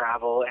time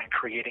travel and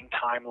creating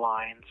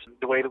timelines,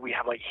 the way that we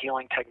have like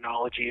healing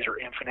technologies or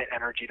infinite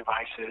energy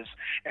devices,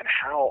 and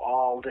how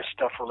all this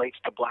stuff relates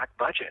to black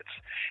budgets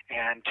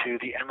and to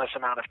the endless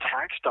amount of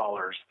tax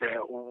dollars that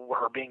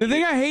are being The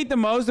thing I hate the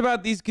most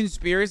about these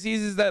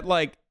conspiracies is that,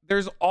 like,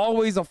 there's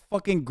always a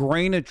fucking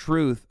grain of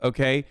truth,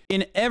 okay?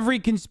 In every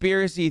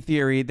conspiracy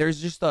theory,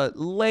 there's just a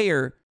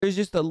layer. There's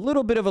just a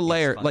little bit of a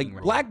layer.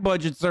 Like, black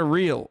budgets are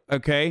real,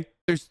 okay?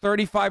 There's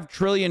 $35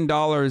 trillion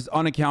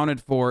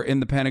unaccounted for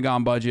in the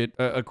Pentagon budget,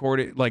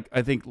 according, like,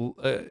 I think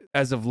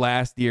as of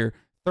last year.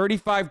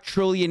 $35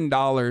 trillion,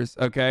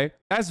 okay?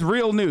 That's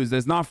real news.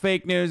 That's not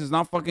fake news. It's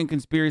not fucking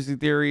conspiracy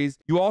theories.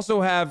 You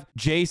also have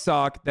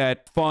JSOC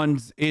that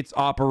funds its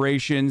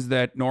operations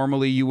that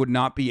normally you would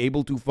not be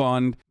able to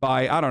fund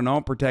by, I don't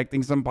know,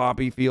 protecting some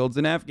poppy fields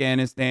in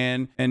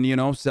Afghanistan and, you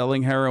know,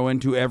 selling heroin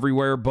to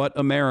everywhere but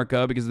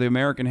America, because the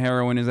American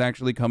heroin is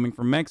actually coming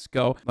from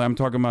Mexico. I'm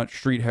talking about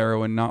street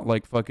heroin, not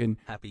like fucking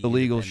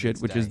illegal shit,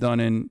 which is done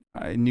in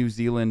New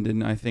Zealand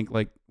and I think,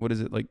 like, what is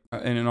it, like,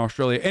 and in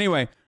Australia.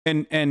 Anyway,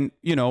 and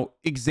you know,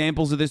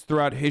 examples of this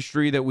throughout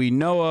history that we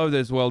know of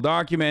that's well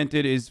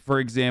documented is, for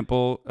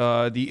example,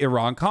 the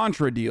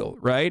Iran-Contra deal,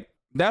 right?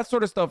 That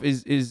sort of stuff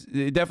is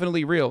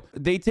definitely real.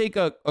 They take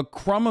a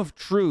crumb of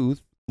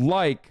truth,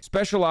 like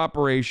special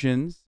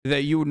operations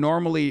that you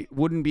normally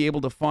wouldn't be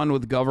able to fund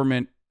with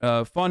government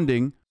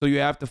funding, so you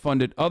have to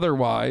fund it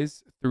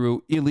otherwise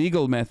through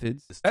illegal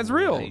methods. That's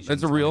real.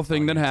 That's a real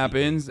thing that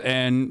happens,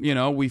 and, you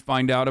know, we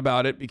find out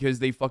about it because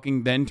they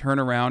fucking then turn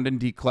around and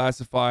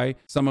declassify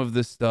some of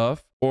this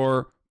stuff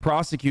or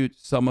prosecute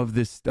some of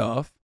this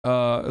stuff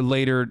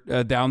later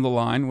down the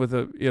line with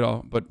a, you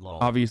know, but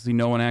obviously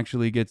no one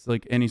actually gets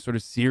like any sort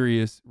of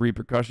serious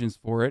repercussions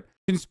for it.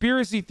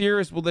 Conspiracy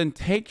theorists will then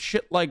take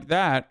shit like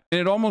that, and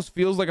it almost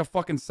feels like a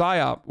fucking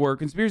psyop, where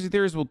conspiracy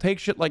theorists will take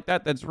shit like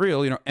that that's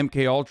real, you know,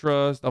 MK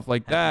Ultra, stuff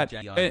like that,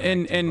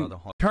 and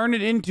turn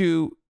it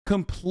into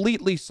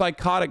completely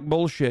psychotic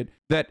bullshit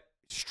that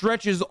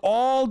stretches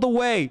all the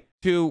way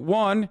to,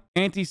 one,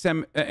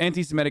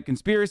 anti-Semitic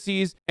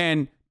conspiracies,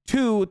 and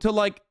two, to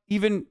like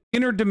even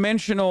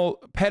interdimensional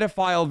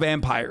pedophile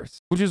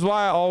vampires, which is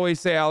why I always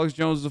say Alex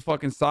Jones is a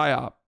fucking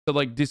psyop, to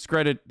like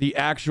discredit the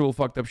actual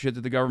fucked up shit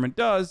that the government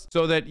does,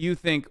 so that you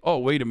think, oh,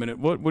 wait a minute,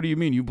 what do you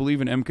mean you believe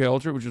in MK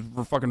Ultra, which is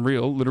fucking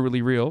real,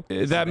 literally real?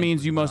 That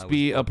means you must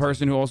be a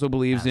person who also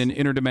believes in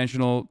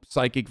interdimensional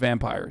psychic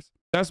vampires.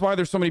 That's why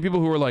there's so many people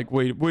who are like,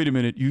 wait a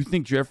minute, you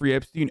think Jeffrey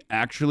Epstein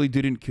actually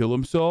didn't kill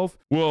himself?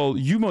 Well,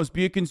 you must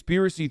be a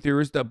conspiracy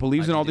theorist that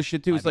believes in all this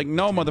shit too. It's like,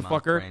 no,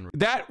 motherfucker.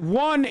 That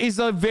one is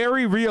a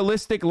very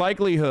realistic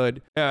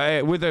likelihood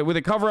with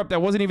a cover-up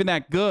that wasn't even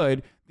that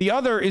good. The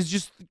other is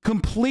just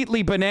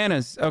completely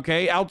bananas,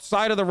 okay?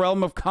 Outside of the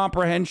realm of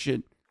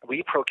comprehension.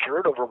 We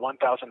procured over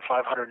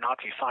 1,500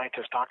 Nazi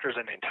scientists, doctors,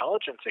 and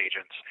intelligence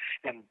agents,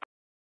 and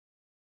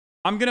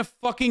I'm going to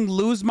fucking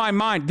lose my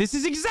mind. This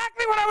is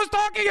exactly what I was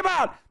talking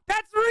about.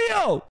 That's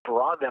real.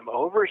 Brought them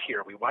over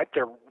here. We wiped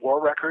their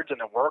war records and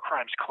their war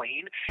crimes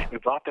clean. We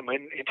brought them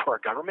into our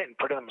government and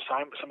put them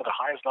some of the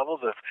highest levels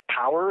of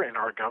power in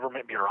our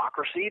government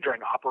bureaucracy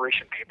during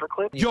Operation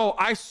Paperclip. Yo,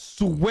 I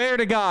swear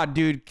to God,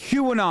 dude,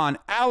 QAnon,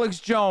 Alex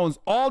Jones,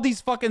 all these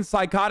fucking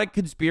psychotic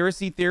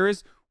conspiracy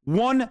theorists,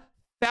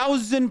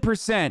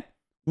 1,000%,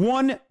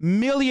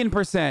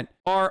 1,000,000%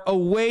 are a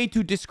way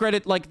to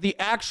discredit like the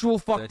actual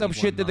fucked up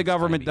shit that the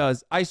government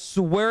does. I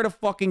swear to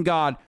fucking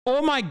God.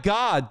 Oh my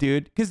God,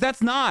 dude. Because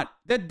that's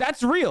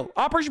real.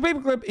 Operation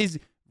Paperclip is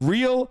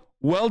real,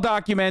 well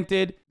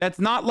documented. That's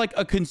not like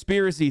a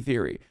conspiracy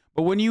theory.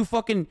 But when you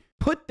fucking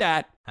put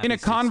that in a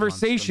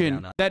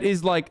conversation that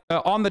is like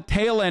on the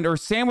tail end or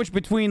sandwiched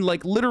between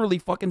like literally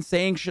fucking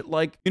saying shit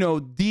like, you know,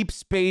 deep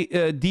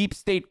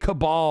state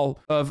cabal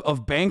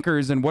of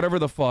bankers and whatever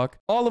the fuck,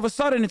 all of a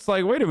sudden it's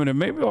like, wait a minute,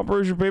 maybe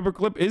Operation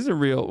Paperclip isn't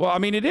real. Well, I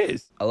mean, it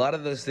is. A lot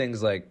of those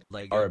things like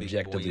are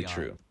objectively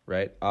true,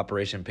 right?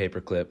 Operation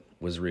Paperclip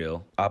was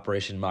real.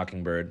 Operation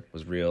Mockingbird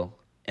was real.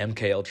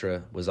 MK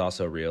Ultra was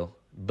also real.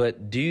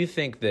 But do you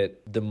think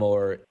that the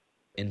more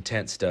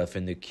intense stuff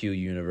in the Q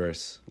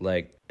universe,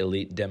 like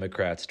elite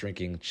Democrats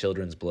drinking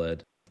children's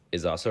blood,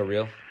 is also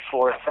real?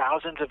 For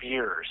thousands of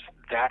years,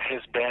 that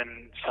has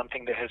been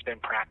something that has been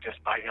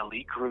practiced by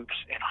elite groups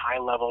in high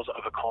levels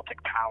of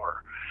occultic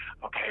power,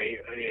 okay,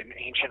 in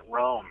ancient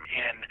Rome,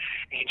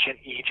 in ancient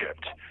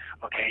Egypt,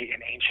 okay,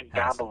 in ancient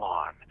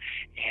Babylon,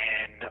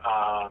 in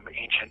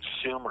ancient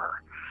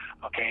Sumer.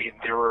 Okay,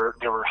 there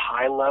were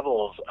high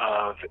levels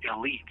of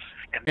elites.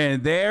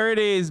 And there it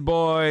is,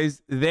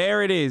 boys.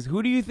 There it is.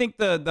 Who do you think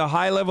the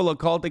high-level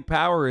occultic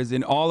power is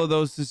in all of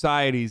those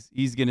societies,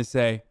 he's going to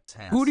say?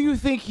 Who do you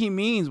think he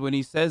means when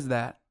he says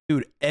that?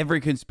 Dude, every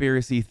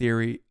conspiracy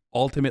theory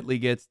ultimately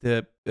gets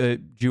to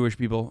Jewish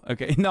people.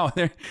 Okay, no,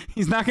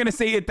 he's not going to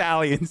say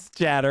Italians,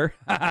 chatter.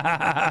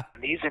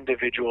 These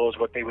individuals,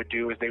 what they would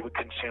do is they would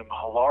consume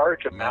a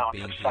large amount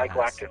of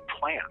psychoactive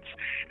plants,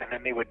 and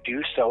then they would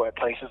do so at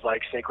places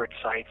like sacred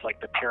sites like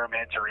the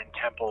pyramids or in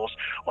temples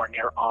or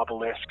near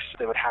obelisks.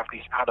 They would have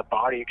these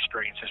out-of-body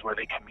experiences where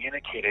they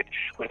communicated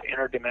with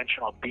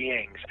interdimensional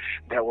beings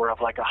that were of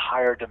like a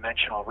higher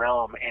dimensional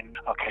realm, and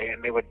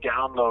they would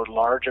download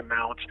large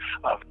amounts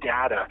of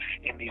data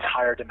in these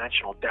higher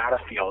dimensional data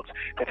fields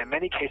that in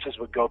many cases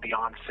would go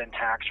beyond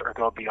syntax or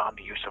go beyond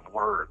the use of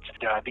words.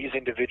 These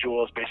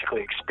individuals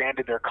basically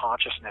expanded their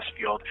consciousness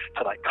field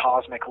to like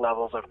cosmic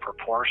levels of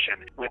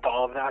proportion. With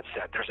all of that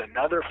said, there's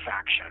another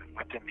faction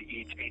within the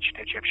ancient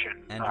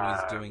Egyptian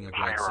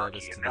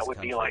hierarchy, and that would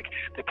be like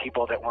the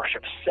people that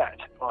worship Set.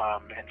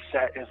 And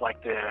Set is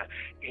like the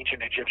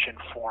ancient Egyptian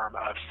form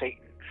of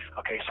Satan.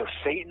 Okay, so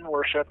Satan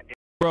worship.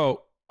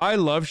 Bro, I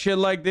love shit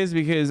like this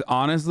because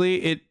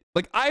honestly,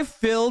 I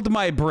filled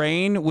my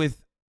brain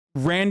with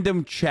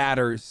random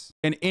chatters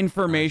and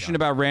information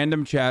about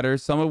random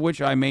chatters, some of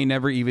which I may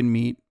never even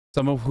meet,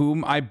 some of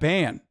whom I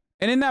ban.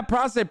 And in that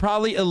process, I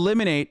probably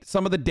eliminate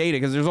some of the data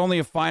because there's only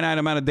a finite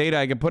amount of data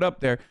I can put up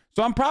there.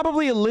 So I'm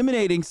probably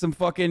eliminating some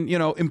fucking,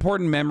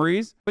 important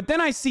memories. But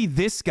then I see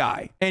this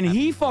guy and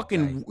he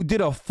fucking did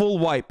a full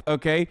wipe,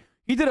 okay?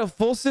 He did a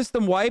full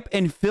system wipe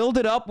and filled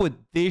it up with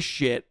this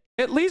shit.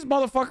 At least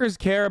motherfuckers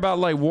care about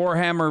like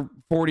Warhammer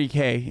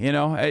 40K,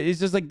 It's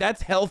just like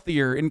that's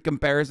healthier in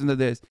comparison to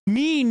this.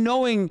 Me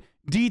knowing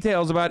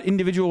details about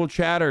individual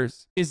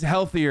chatters is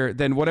healthier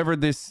than whatever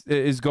this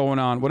is going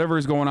on, whatever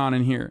is going on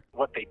in here.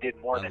 What they did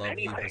more than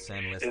anything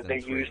is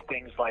they used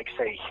things like,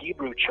 say,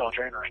 Hebrew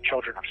children or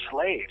children of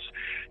slaves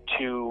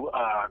to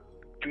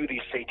do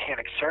these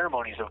satanic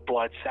ceremonies of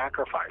blood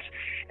sacrifice.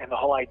 And the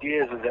whole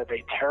idea is that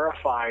they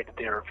terrified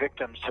their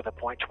victims to the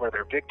point to where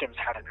their victims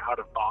had an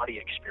out-of-body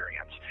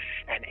experience.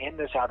 And in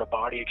this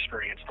out-of-body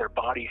experience, their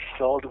body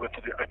filled with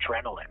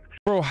adrenaline.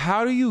 Bro,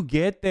 how do you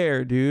get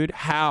there, dude?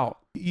 How?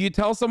 You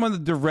tell someone the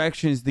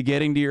directions to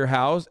getting to your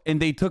house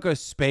and they took a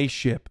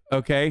spaceship,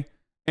 okay?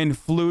 And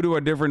flew to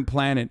a different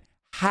planet.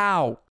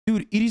 How?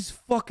 Dude, it is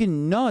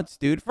fucking nuts,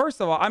 dude. First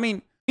of all, I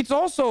mean, it's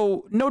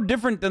also no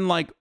different than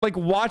like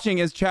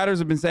watching, as chatters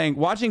have been saying,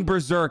 watching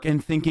Berserk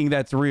and thinking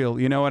that's real.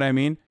 You know what I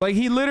mean? Like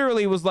he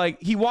literally was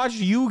like, he watched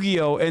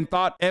Yu-Gi-Oh and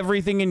thought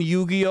everything in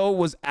Yu-Gi-Oh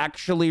was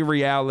actually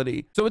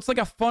reality. So it's like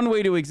a fun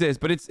way to exist,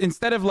 but it's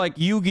instead of like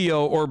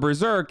Yu-Gi-Oh or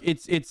Berserk,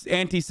 it's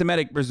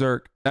anti-Semitic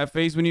Berserk. That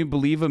phase when you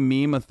believe a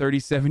meme a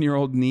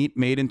 37-year-old NEET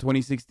made in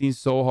 2016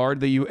 so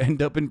hard that you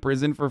end up in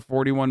prison for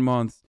 41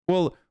 months.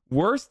 Well,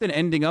 worse than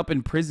ending up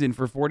in prison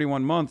for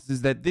 41 months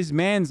is that this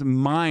man's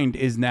mind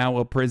is now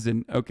a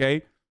prison,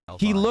 okay?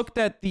 He looked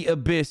at the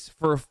abyss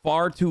for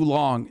far too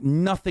long.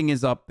 Nothing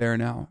is up there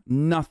now.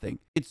 Nothing.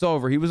 It's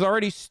over. He was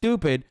already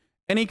stupid,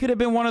 and he could have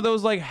been one of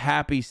those, like,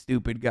 happy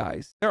stupid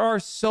guys. There are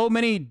so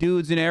many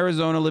dudes in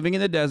Arizona living in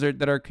the desert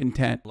that are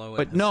content.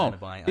 But no,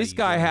 this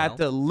guy had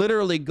to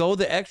literally go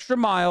the extra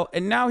mile,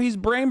 and now he's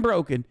brain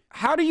broken.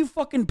 How do you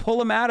fucking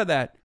pull him out of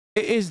that?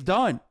 It is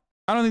done.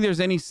 I don't think there's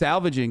any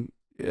salvaging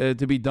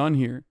to be done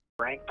here.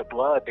 drank the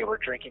blood, they were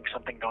drinking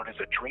something known as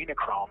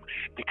adrenochrome,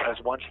 because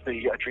once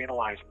the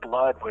adrenalized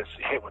blood was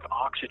hit with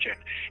oxygen,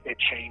 it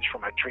changed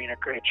from adrenalin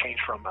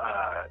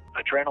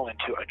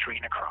to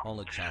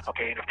adrenochrome.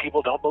 Okay, and if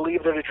people don't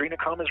believe that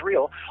adrenochrome is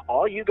real,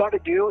 all you got to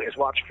do is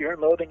watch Fear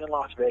and Loathing in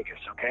Las Vegas.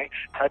 Okay,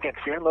 type in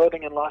Fear and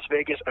Loathing in Las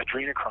Vegas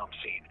adrenochrome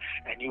scene,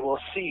 and you will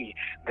see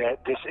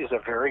that this is a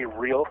very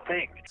real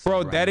thing.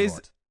 Bro, that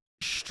is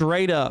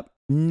straight up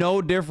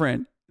no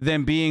different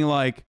than being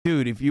like,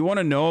 dude, if you want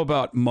to know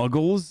about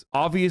muggles,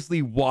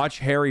 obviously watch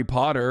Harry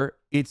Potter.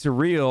 It's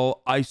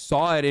real. I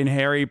saw it in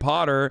Harry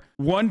Potter.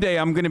 One day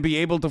I'm going to be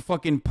able to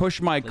fucking push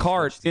my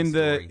cart in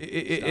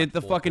at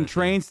the fucking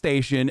train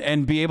station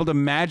and be able to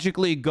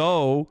magically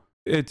go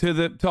to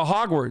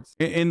Hogwarts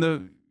in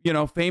the, you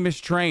know,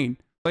 famous train.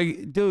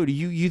 Like, dude,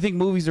 you think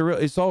movies are real?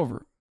 It's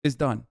over. It's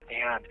done.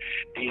 And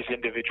these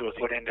individuals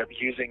would end up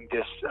using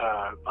this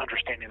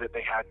understanding that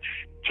they had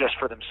just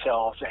for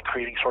themselves and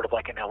creating sort of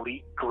like an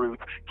elite group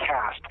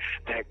caste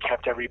that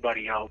kept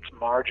everybody else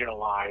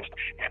marginalized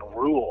and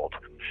ruled.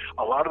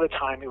 A lot of the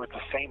time it was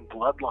the same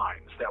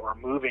bloodlines that were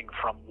moving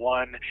from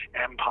one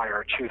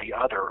empire to the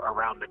other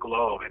around the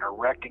globe and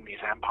erecting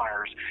these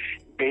empires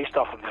based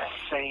off of the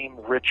same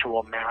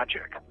ritual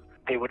magic.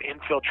 They would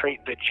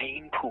infiltrate the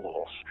gene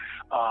pools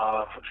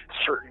of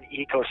certain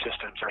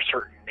ecosystems or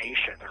certain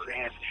nations,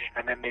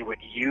 and then they would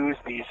use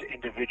these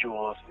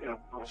individuals.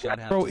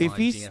 Bro, if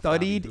he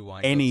studied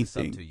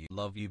anything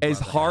as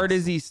hard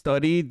as he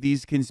studied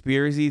these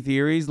conspiracy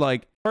theories,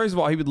 like, first of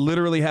all, he would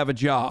literally have a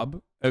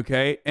job,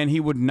 okay, and he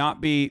would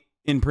not be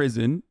in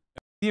prison.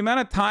 The amount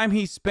of time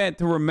he spent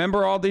to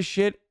remember all this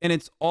shit and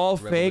it's all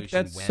fake,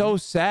 that's so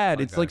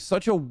sad. It's like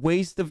such a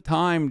waste of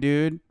time,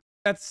 dude.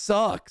 That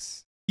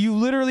sucks. You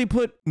literally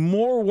put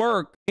more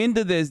work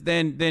into this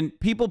than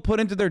people put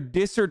into their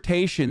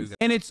dissertations.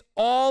 And it's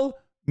all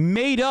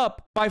made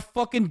up by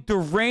fucking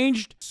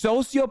deranged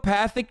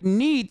sociopathic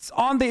neets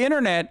on the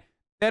internet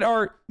that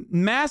are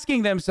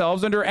masking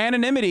themselves under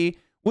anonymity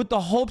with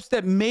the hopes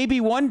that maybe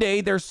one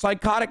day their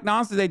psychotic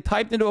nonsense they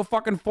typed into a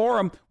fucking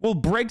forum will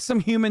break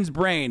some human's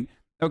brain.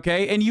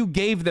 Okay, and you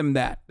gave them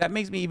that. That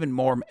makes me even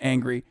more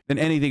angry than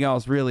anything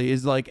else, really,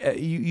 is like,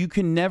 you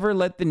can never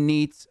let the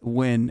neets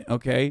win,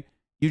 okay?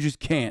 You just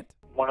can't.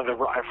 One of the,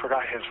 I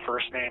forgot his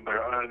first name, but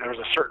there was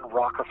a certain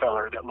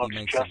Rockefeller that looks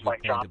just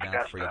like John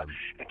Podesta,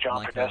 and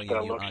John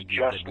Podesta looks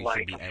just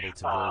like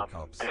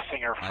the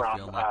singer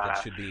from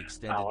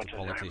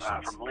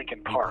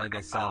Linkin Park.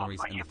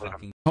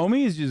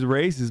 Homie is just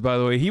racist, by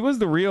the way. He was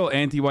the real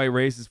anti-white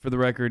racist, for the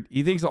record.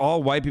 He thinks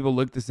all white people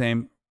look the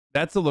same.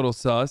 That's a little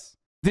sus.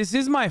 This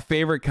is my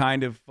favorite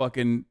kind of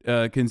fucking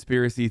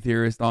conspiracy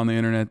theorist on the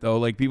internet, though.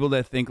 Like, people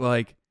that think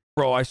like,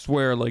 bro, I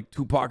swear, like,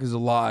 Tupac is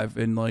alive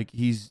and, like,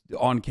 he's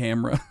on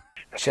camera.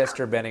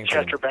 Chester Bennington.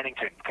 Chester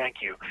Bennington, thank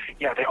you.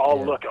 Yeah, they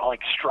all look, like,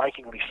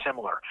 strikingly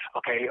similar.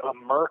 Okay,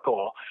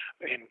 Merkel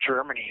in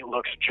Germany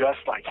looks just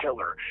like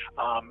Hitler.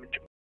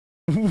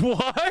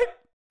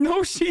 What?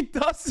 No, she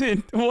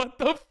doesn't. What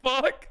the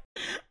fuck?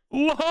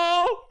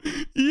 Lol.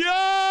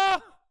 Yeah.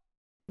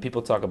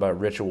 People talk about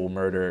ritual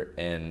murder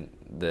and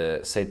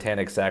the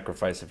satanic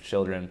sacrifice of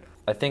children.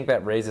 I think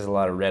that raises a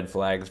lot of red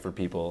flags for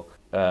people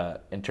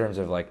in terms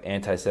of like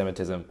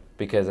anti-Semitism,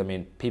 because I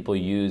mean, people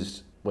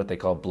used what they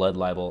call blood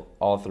libel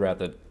all throughout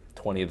the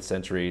 20th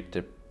century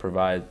to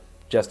provide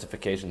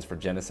justifications for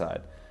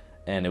genocide,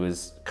 and it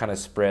was kind of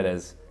spread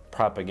as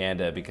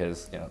propaganda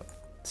because, you know,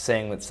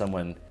 saying that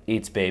someone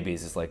eats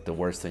babies is like the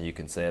worst thing you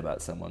can say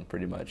about someone.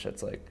 Pretty much,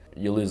 it's like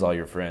you lose all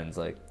your friends.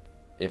 Like,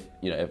 if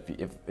you know,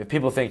 if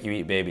people think you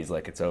eat babies,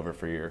 like it's over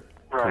for your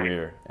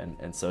career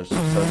and social.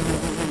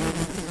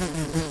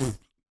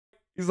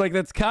 He's like,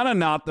 that's kind of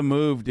not the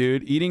move,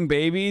 dude. Eating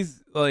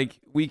babies, like,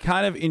 we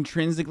kind of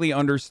intrinsically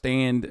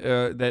understand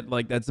that,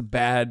 like, that's a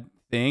bad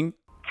thing.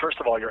 First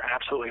of all, you're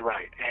absolutely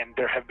right. And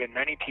there have been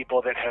many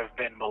people that have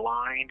been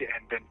maligned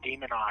and been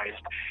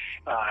demonized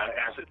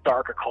as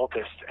dark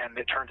occultists, and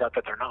it turns out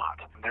that they're not.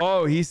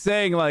 Oh, he's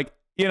saying, like,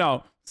 you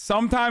know,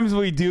 sometimes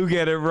we do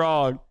get it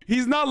wrong.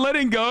 He's not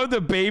letting go of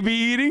the baby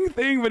eating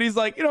thing, but he's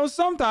like, you know,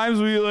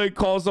 sometimes we like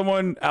call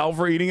someone out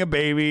for eating a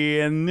baby,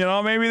 and, you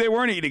know, maybe they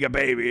weren't eating a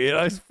baby.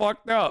 It's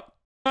fucked up.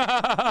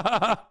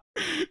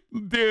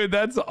 Dude,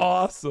 that's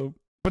awesome.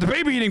 But the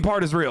baby eating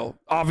part is real,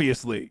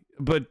 obviously.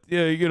 But,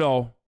 you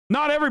know,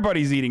 not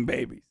everybody's eating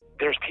babies.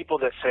 There's people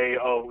that say,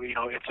 oh, you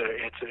know, it's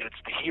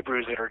the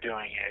Hebrews that are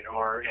doing it,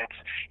 or it's,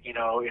 you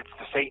know, it's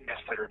the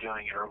Satanists that are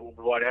doing it, or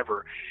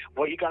whatever.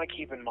 What you got to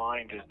keep in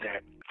mind is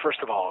that, first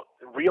of all,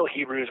 real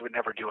Hebrews would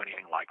never do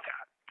anything like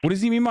that. What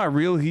does he mean by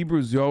real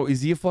Hebrews, yo?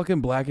 Is he a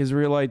fucking black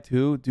Israelite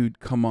too? Dude,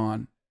 come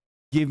on.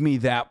 Give me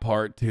that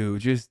part too.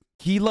 Just,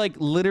 he like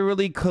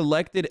literally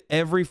collected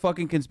every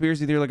fucking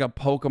conspiracy theory like a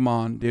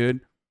Pokemon,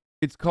 dude.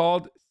 It's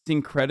called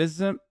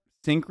syncretism,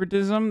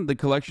 the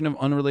collection of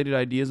unrelated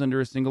ideas under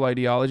a single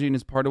ideology, and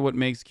is part of what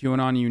makes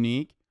QAnon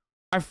unique.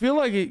 I feel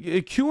like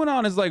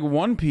QAnon is like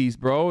One Piece,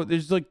 bro.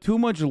 There's like too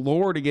much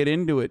lore to get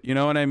into it. You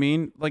know what I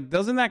mean? Like,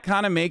 doesn't that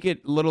kind of make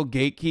it a little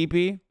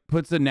gatekeepy?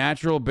 Puts a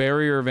natural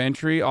barrier of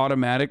entry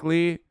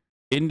automatically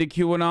into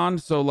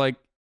QAnon. So like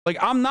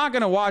I'm not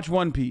gonna watch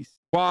One Piece.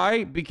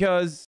 Why?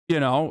 Because, you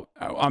know,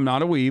 I'm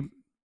not a weeb,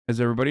 as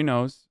everybody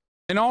knows.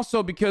 And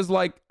also because,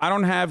 like, I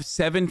don't have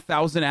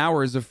 7,000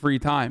 hours of free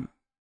time.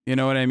 You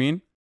know what I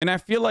mean? And I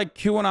feel like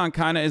QAnon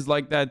kind of is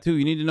like that too.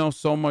 You need to know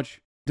so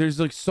much. There's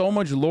like so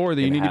much lore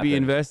that you need to be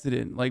invested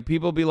in. Like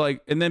people be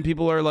like, and then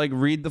people are like,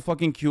 read the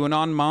fucking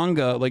QAnon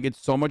manga. Like it's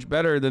so much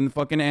better than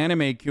fucking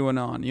anime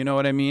QAnon. You know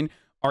what I mean?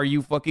 Are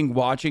you fucking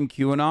watching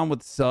QAnon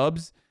with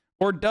subs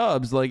or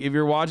dubs? Like if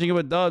you're watching it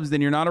with dubs, then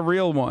you're not a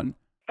real one.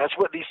 That's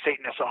what these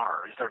Satanists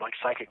are. Is they're like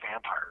psychic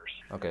vampires.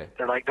 Okay.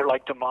 They're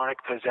like demonic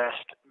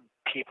possessed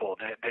people.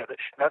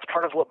 That's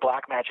part of what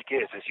black magic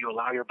is you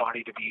allow your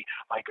body to be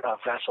like a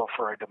vessel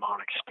for a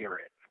demonic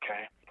spirit.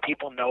 Okay.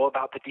 People know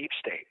about the deep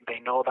state. They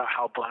know about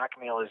how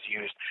blackmail is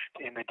used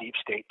in the deep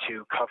state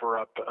to cover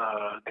up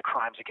the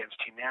crimes against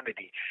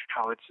humanity.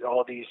 How it's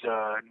all these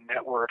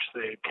networks,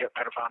 the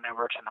pedophile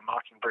networks and the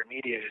Mockingbird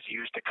media is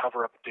used to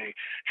cover up the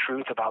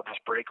truth about this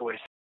breakaway.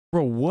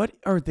 Bro, what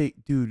are they?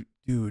 Dude.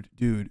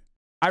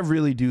 I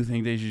really do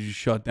think they should just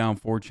shut down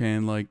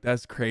 4chan. Like,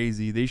 that's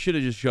crazy. They should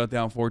have just shut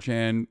down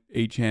 4chan,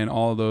 8chan,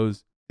 all of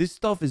those. This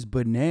stuff is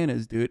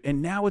bananas, dude.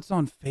 And now it's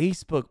on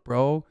Facebook,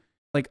 bro.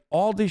 Like,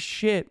 all this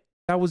shit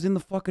that was in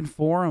the fucking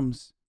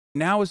forums.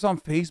 Now it's on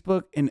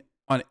Facebook and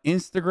on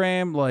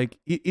Instagram. Like,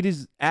 it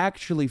is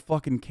actually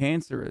fucking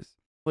cancerous.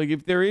 Like,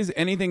 if there is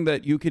anything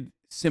that you could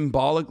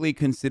symbolically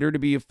consider to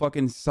be a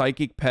fucking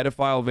psychic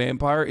pedophile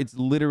vampire, it's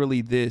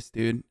literally this,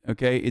 dude.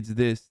 Okay? It's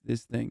this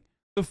thing.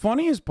 The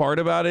funniest part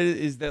about it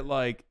is that,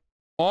 like,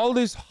 all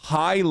this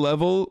high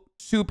level,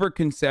 super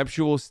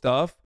conceptual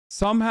stuff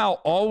somehow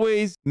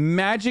always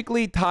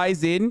magically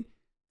ties in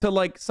to,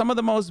 like, some of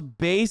the most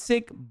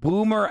basic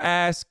boomer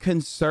ass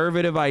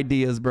conservative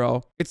ideas,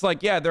 bro. It's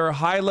like, yeah, there are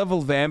high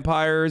level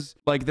vampires.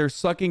 Like, they're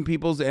sucking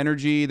people's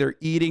energy. They're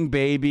eating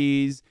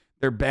babies.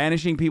 They're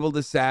banishing people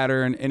to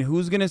Saturn. And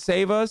who's going to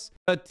save us?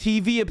 A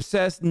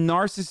TV-obsessed,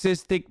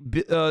 narcissistic,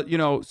 you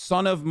know,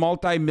 son of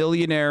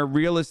multi-millionaire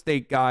real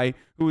estate guy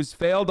who has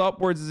failed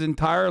upwards his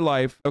entire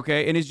life,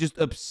 okay, and is just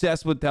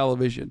obsessed with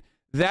television.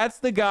 That's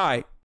the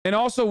guy. And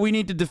also, we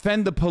need to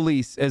defend the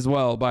police as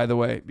well, by the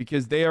way,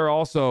 because they are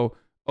also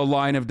a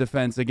line of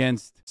defense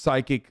against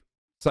psychotic,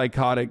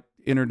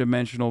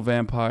 interdimensional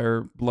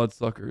vampire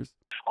bloodsuckers.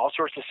 All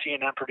sorts of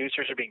CNN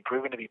producers are being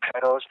proven to be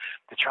pedos.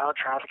 The child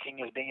trafficking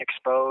is being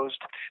exposed.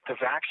 The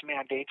vax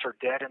mandates are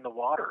dead in the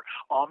water.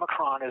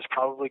 Omicron is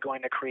probably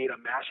going to create a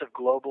massive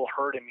global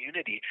herd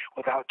immunity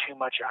without too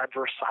much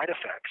adverse side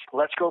effects.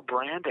 Let's Go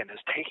Brandon is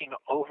taking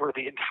over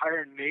the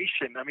entire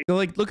nation. I mean,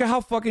 like, look at how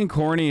fucking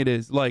corny it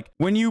is. Like,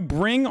 when you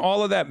bring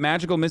all of that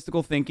magical,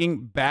 mystical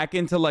thinking back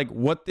into, like,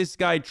 what this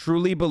guy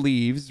truly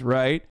believes,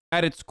 right?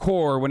 At its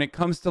core, when it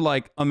comes to,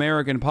 like,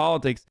 American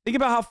politics, think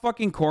about how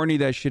fucking corny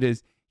that shit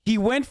is. He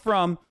went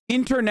from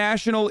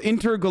international,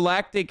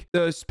 intergalactic,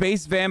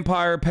 space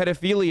vampire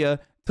pedophilia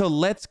to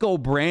Let's Go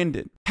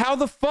Brandon. How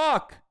the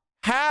fuck?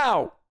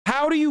 How?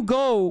 How do you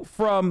go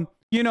from,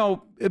 you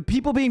know,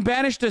 people being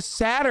banished to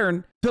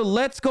Saturn to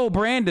Let's Go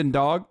Brandon,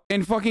 dog?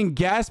 And fucking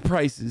gas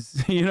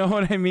prices. You know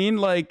what I mean?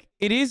 Like,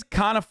 it is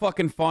kind of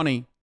fucking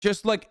funny.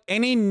 Just like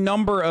any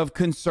number of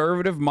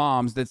conservative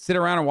moms that sit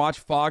around and watch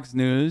Fox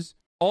News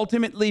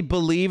ultimately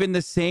believe in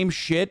the same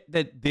shit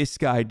that this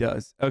guy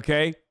does,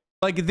 okay?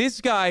 Like, this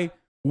guy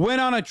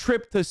went on a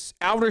trip to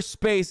outer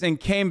space and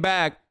came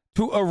back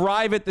to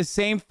arrive at the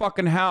same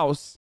fucking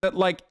house that,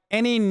 like,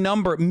 any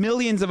number,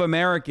 millions of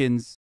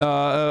Americans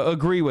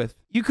agree with.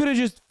 You could have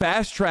just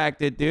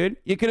fast-tracked it, dude.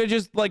 You could have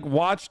just, like,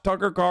 watched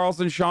Tucker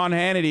Carlson, Sean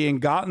Hannity,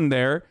 and gotten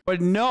there. But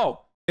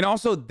no. And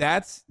also,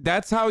 that's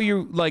how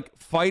you, like,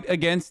 fight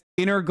against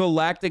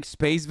intergalactic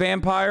space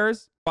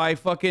vampires, by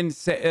fucking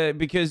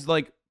because,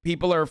 like,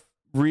 people are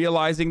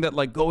realizing that,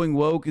 like, going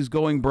woke is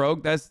going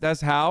broke.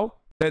 That's how.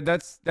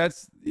 That's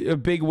a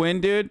big win,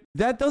 dude.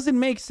 That doesn't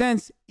make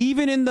sense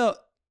even in the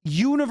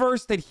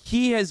universe that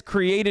he has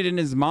created in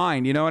his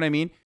mind. You know what I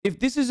mean? If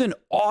this is an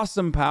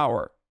awesome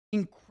power,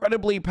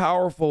 incredibly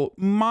powerful,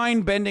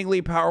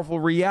 mind-bendingly powerful,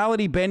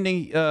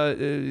 reality-bending,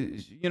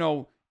 you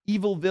know,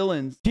 evil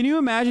villains. Can you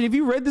imagine if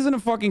you read this in a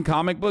fucking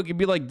comic book? You'd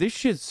be like, this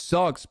shit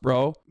sucks,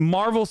 bro.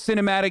 Marvel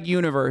Cinematic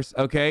Universe,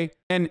 okay?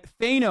 And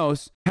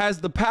Thanos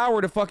has the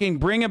power to fucking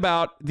bring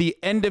about the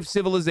end of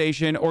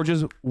civilization or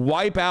just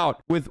wipe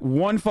out with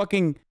one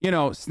fucking, you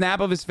know,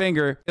 snap of his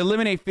finger,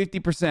 eliminate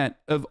 50%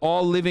 of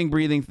all living,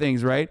 breathing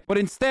things, right? But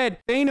instead,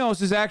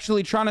 Thanos is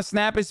actually trying to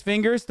snap his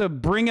fingers to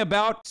bring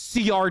about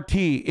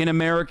CRT in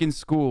American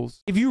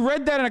schools. If you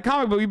read that in a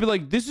comic book, you'd be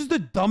like, this is the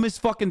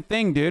dumbest fucking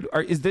thing, dude.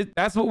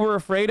 That's what we're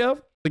afraid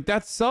of? Like,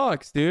 that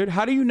sucks, dude.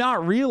 How do you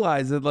not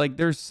realize that, like,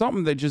 there's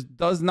something that just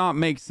does not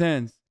make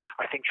sense?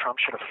 I think Trump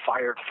should have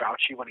fired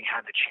Fauci when he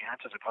had the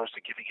chance, as opposed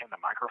to giving him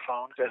the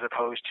microphones, as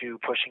opposed to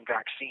pushing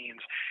vaccines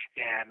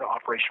and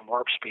Operation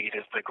Warp Speed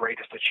as the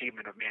greatest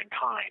achievement of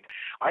mankind.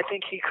 I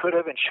think he could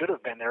have and should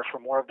have been there for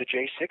more of the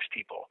J6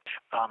 people.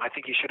 I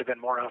think he should have been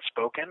more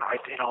outspoken.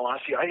 In all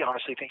honesty, I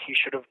honestly think he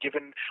should have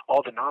given all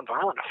the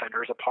nonviolent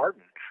offenders a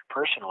pardon,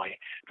 personally.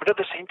 But at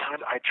the same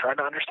time, I try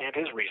to understand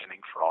his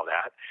reasoning for all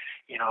that,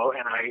 and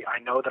I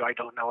know that I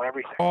don't know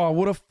everything. Oh,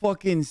 what a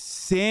fucking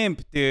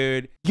simp,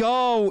 dude.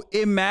 Yo,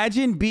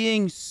 imagine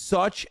being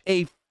such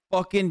a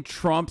fucking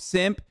Trump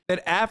simp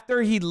that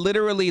after he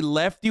literally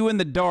left you in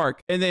the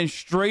dark and then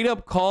straight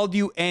up called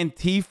you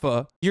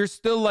Antifa, you're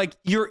still like,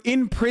 you're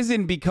in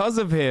prison because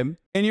of him,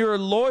 and your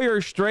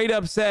lawyer straight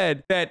up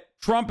said that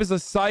Trump is a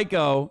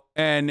psycho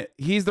and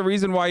he's the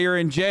reason why you're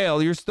in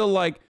jail. You're still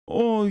like,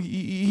 oh,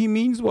 he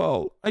means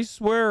well. I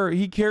swear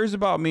he cares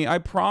about me. I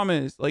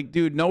promise. Like,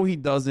 dude, no, he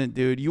doesn't,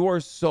 dude. You are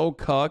so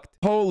cucked.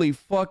 Holy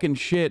fucking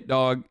shit,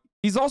 dog.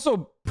 He's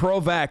also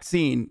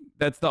pro-vaccine.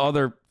 That's the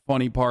other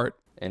funny part.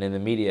 And in the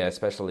media,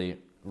 especially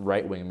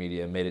right-wing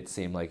media, made it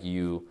seem like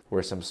you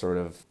were some sort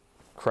of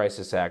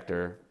crisis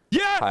actor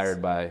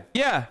hired by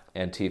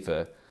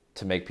Antifa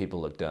to make people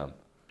look dumb.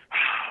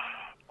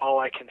 All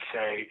I can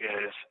say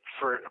is,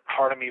 for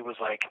part of me was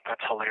like,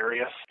 that's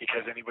hilarious,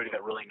 because anybody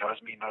that really knows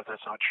me knows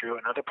that's not true.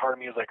 Another part of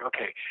me is like,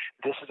 okay,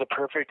 this is a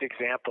perfect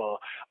example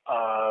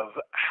of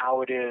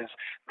how it is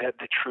that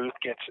the truth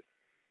gets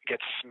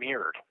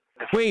smeared.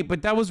 Wait,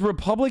 but that was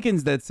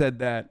Republicans that said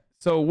that.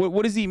 So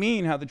what does he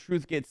mean, how the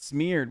truth gets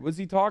smeared? What's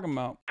he talking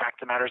about? The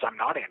fact of the matter is, I'm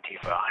not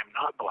Antifa. I'm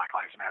not Black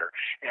Lives Matter.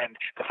 And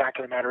the fact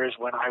of the matter is,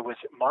 when I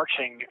was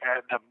marching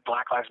at the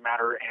Black Lives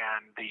Matter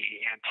and the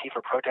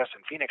Antifa protests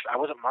in Phoenix, I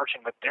wasn't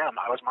marching with them.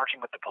 I was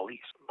marching with the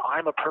police.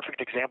 I'm a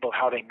perfect example of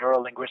how they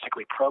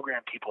neurolinguistically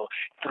program people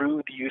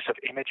through the use of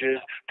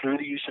images,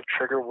 through the use of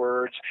trigger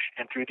words,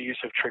 and through the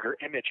use of trigger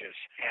images.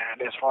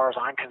 And as far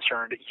as I'm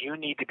concerned, you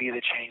need to be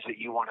the change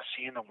that you want to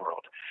see in the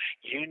world.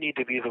 You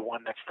need to be the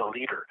one that's the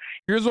leader.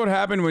 Here's what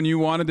happened when you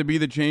wanted to be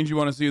the change you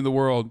want to see in the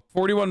world.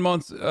 41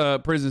 months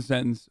prison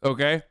sentence,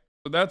 okay?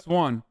 So that's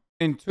one.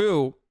 And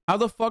two, how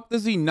the fuck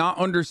does he not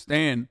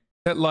understand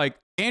that, like,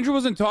 Andrew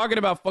wasn't talking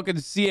about fucking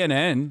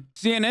CNN.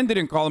 CNN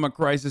didn't call him a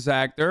crisis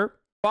actor.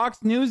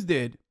 Fox News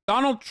did.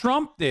 Donald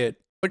Trump did.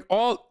 Like,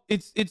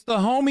 it's the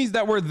homies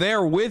that were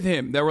there with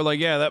him that were like,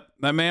 yeah,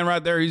 that man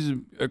right there, he's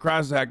a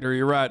crisis actor.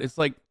 You're right. It's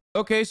like,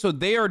 okay, so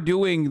they are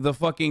doing the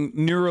fucking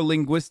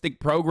neurolinguistic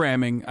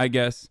programming, I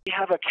guess. We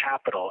have a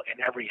capital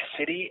in every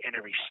city, in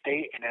every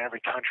state, and in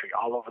every country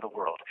all over the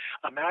world.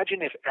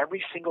 Imagine if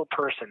every single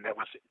person that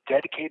was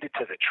dedicated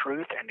to the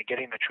truth and to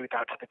getting the truth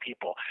out to the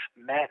people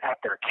met at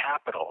their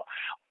capital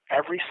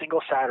every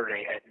single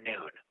Saturday at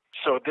noon.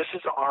 So this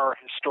is our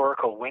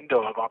historical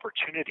window of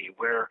opportunity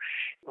where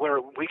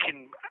we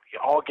can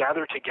all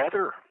gather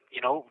together,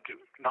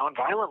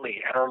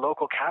 non-violently at our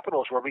local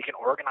capitals, where we can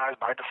organize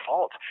by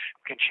default.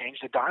 We can change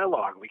the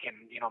dialogue. We can,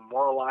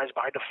 moralize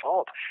by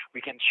default. We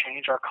can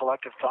change our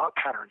collective thought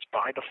patterns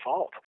by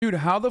default. Dude,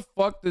 how the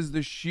fuck does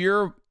the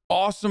sheer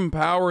awesome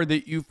power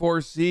that you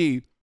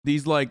foresee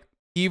these like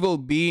evil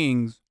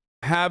beings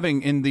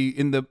having in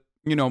the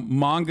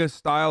manga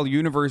style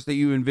universe that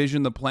you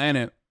envision the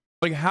planet,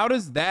 like, how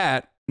does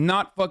that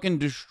not fucking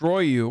destroy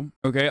you,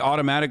 okay,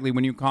 automatically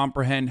when you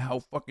comprehend how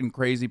fucking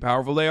crazy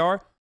powerful they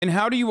are? And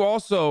how do you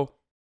also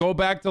go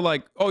back to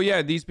like, oh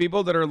yeah, these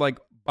people that are like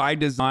by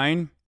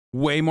design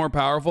way more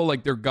powerful,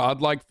 like they're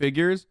godlike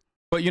figures,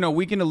 but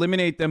we can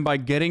eliminate them by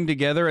getting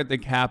together at the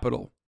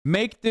Capitol.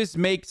 Make this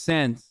make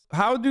sense.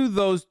 How do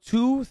those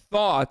two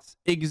thoughts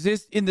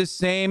exist in the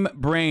same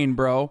brain,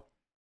 bro?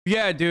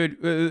 Yeah, dude,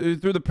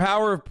 through the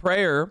power of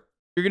prayer,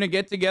 you're going to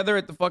get together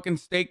at the fucking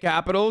state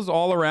capitals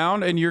all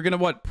around and you're going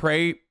to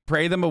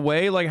pray them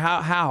away? Like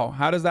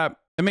how does that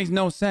makes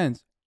no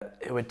sense.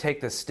 It would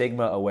take the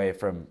stigma away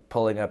from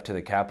pulling up to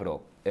the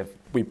Capitol if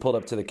we pulled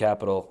up to the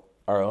Capitol,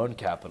 our own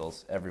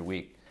capitals, every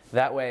week.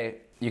 That way,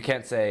 you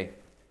can't say,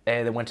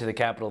 hey, they went to the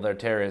Capitol, they're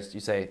terrorists.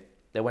 You say,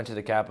 they went to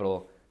the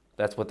Capitol,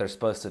 that's what they're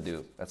supposed to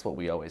do. That's what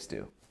we always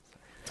do.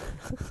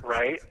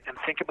 Right? And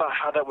think about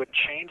how that would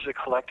change the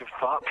collective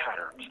thought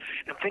patterns.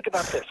 And think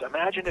about this.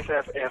 Imagine if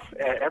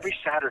every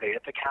Saturday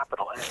at the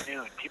Capitol at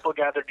noon, people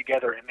gathered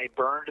together and they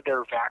burned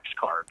their vax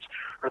cards,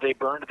 or they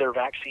burned their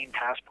vaccine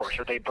passports,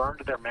 or they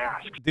burned their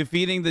masks.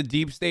 Defeating the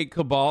deep state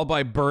cabal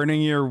by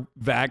burning your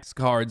vax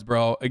cards,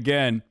 bro.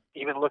 Again.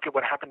 Even look at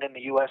what happened in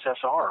the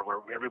USSR, where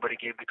everybody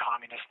gave the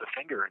communists the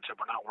finger and said,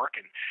 we're not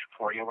working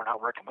for you, we're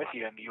not working with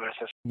you in the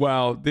USSR.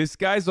 Wow, this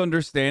guy's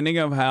understanding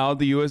of how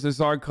the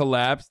USSR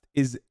collapsed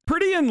is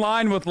pretty in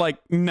line with like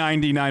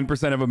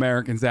 99% of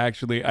Americans,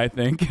 actually, I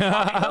think.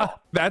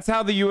 That's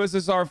how the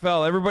USSR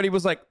fell. Everybody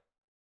was like,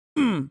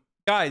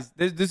 guys,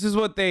 this is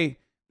what they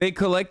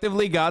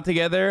collectively got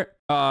together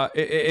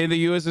in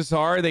the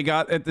USSR. They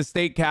got at the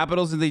state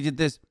capitals and they did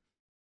this.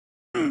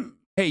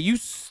 Hey, you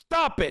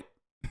stop it.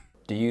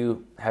 Do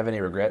you have any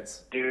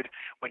regrets? Dude,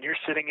 when you're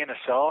sitting in a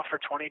cell for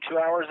 22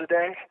 hours a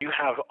day, you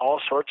have all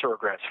sorts of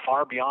regrets,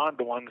 far beyond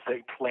the ones that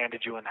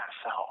landed you in that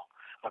cell.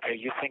 Okay,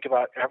 you think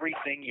about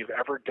everything you've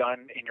ever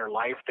done in your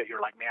life that you're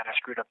like, man, I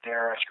screwed up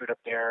there, I screwed up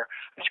there,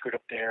 I screwed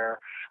up there,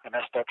 I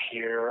messed up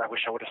here, I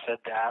wish I would have said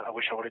that, I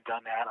wish I would have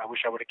done that, I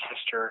wish I would have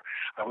kissed her,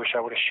 I wish I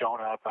would have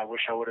shown up, I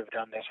wish I would have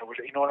done this, I wish,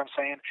 you know what I'm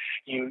saying?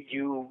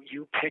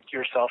 You pick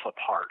yourself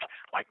apart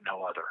like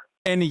no other.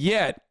 And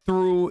yet,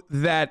 through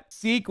that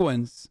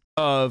sequence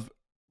of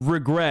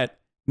regret,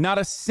 not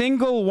a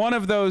single one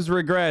of those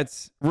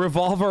regrets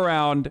revolve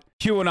around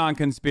QAnon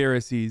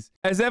conspiracies,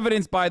 as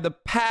evidenced by the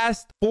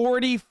past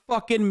 40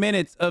 fucking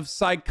minutes of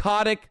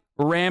psychotic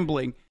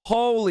rambling.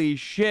 Holy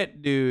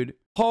shit, dude.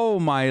 Oh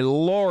my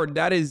Lord,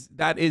 that is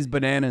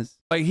bananas.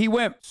 Like, he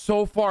went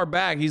so far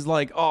back. He's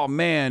like, oh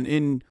man,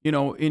 in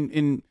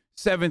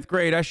 7th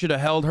grade, I should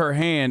have held her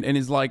hand. And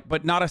is like,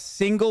 but not a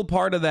single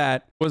part of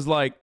that was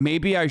like,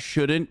 maybe I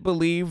shouldn't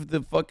believe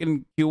the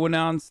fucking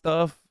QAnon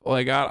stuff.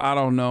 Like, I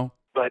don't know.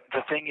 But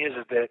the thing is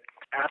that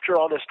after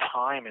all this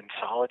time in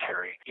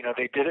solitary,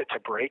 they did it to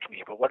break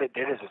me. But what it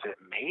did is it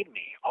made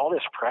me. All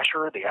this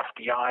pressure, the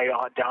FBI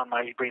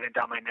breathing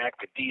down my neck,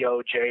 the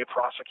DOJ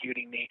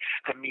prosecuting me,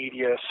 the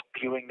media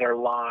spewing their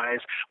lies,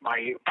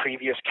 my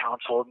previous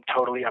counsel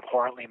totally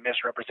abhorrently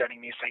misrepresenting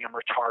me, saying I'm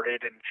retarded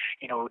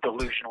and,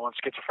 delusional and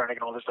schizophrenic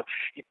and all this stuff.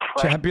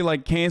 Chat be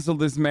like, cancel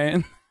this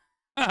man.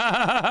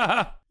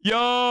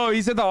 Yo,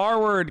 he said the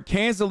R word.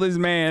 Cancel this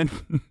man.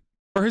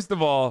 First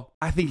of all,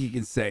 I think he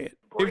can say it.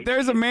 If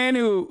there's a man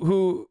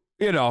who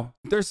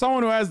there's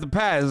someone who has the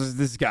pass, it's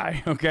this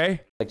guy, okay?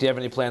 Like, do you have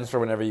any plans for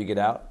whenever you get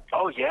out?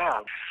 Oh, yeah.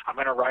 I'm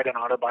going to write an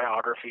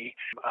autobiography.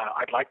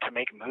 I'd like to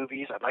make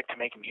movies. I'd like to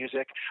make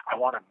music. I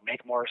want to make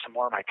some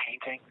more of my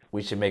painting.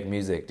 We should make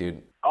music,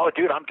 dude. Oh,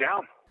 dude, I'm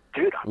down.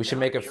 Dude, we should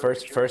make a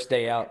first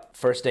day out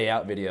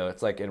video.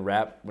 It's like in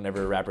rap,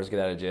 whenever rappers get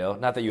out of jail.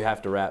 Not that you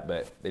have to rap,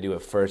 but they do a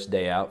first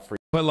day out for.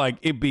 But like,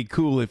 it'd be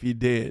cool if you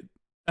did.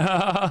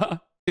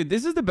 Dude,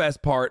 this is the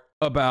best part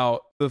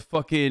about the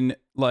fucking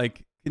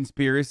like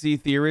conspiracy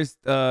theorists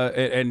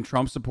and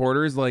Trump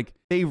supporters. Like,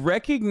 they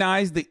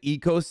recognize the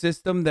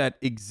ecosystem that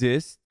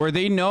exists, where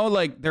they know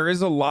like there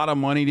is a lot of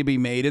money to be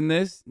made in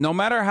this, no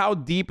matter how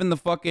deep in the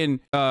fucking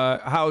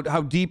how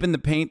deep in the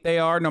paint they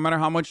are, no matter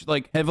how much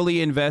like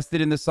heavily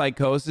invested in the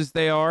psychosis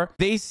they are,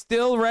 they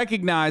still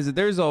recognize that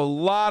there's a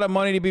lot of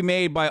money to be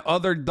made by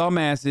other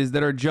dumbasses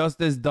that are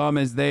just as dumb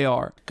as they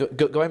are.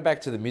 Going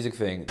back to the music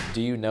thing,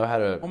 do you know how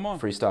to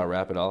freestyle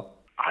rap at all?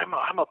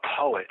 I'm a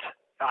poet.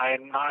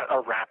 I'm not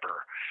a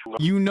rapper.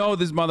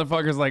 This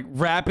motherfucker's like,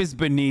 rap is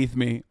beneath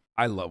me.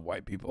 I love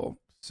white people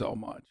so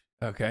much.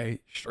 Okay,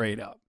 straight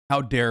up.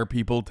 How dare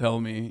people tell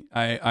me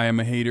I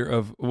am a hater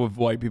of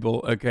white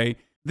people? Okay,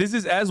 this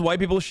is as white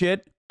people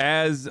shit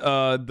as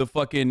the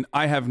fucking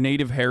I have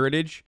native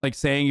heritage, like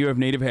saying you have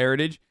native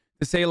heritage,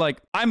 to say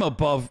like I'm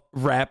above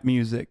rap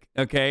music.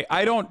 Okay,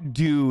 I don't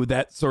do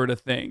that sort of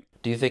thing.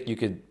 Do you think you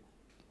could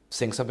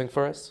sing something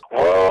for us?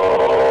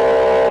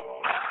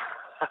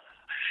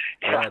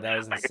 Yeah, that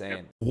was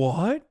insane.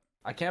 What?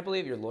 I can't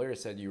believe your lawyer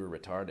said you were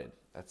retarded.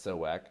 That's so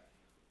whack.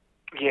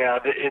 Yeah,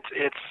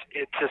 it's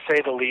to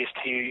say the least.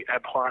 He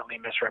abhorrently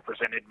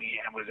misrepresented me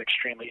and was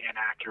extremely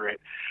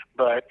inaccurate.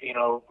 But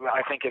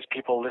I think as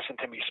people listen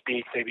to me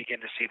speak, they begin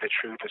to see the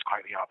truth is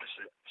quite the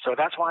opposite. So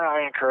that's why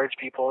I encourage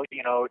people,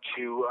 to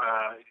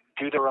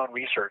do their own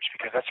research,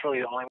 because that's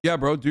really the only. Yeah,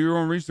 bro, do your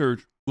own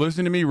research.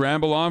 Listen to me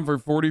ramble on for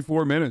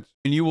 44 minutes,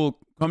 and you will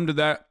come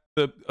to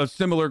a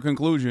similar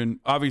conclusion.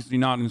 Obviously,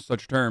 not in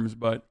such terms,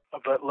 but.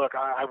 But look,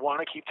 I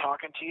want to keep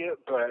talking to you,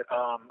 but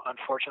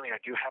unfortunately, I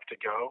do have to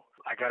go.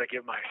 I got to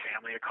give my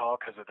family a call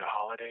because of the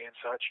holiday and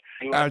such.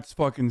 That's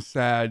fucking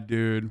sad,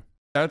 dude.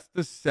 That's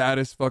the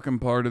saddest fucking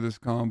part of this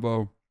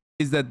combo,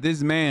 is that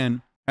this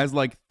man has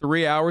like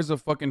 3 hours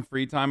of fucking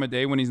free time a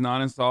day when he's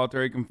not in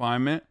solitary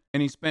confinement,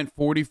 and he spent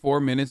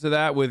 44 minutes of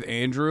that with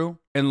Andrew,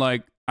 and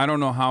like, I don't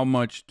know how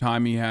much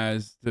time he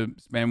has to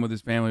spend with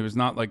his family. It was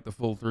not like the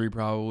full 3,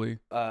 probably.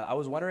 I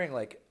was wondering,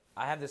 like,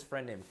 I have this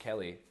friend named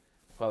Kelly,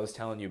 I was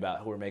telling you about,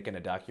 who we're making a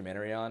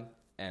documentary on,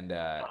 and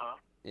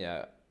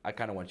yeah, I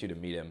kind of want you to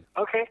meet him.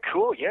 Okay,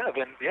 cool. Yeah,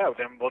 then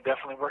we'll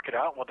definitely work it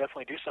out. And we'll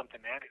definitely do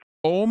something, man.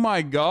 Oh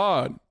my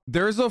God,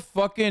 there's a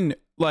fucking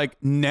like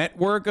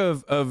network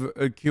of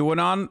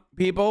QAnon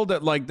people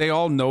that like they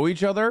all know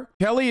each other.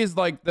 Kelly is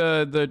like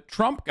the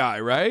Trump guy,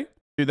 right?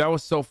 Dude, that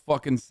was so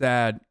fucking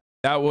sad.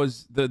 That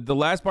was the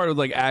last part was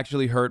like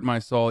actually hurt my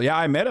soul. Yeah,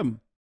 I met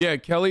him. Yeah,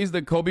 Kelly's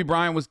the Kobe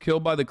Bryant was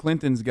killed by the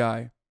Clintons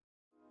guy.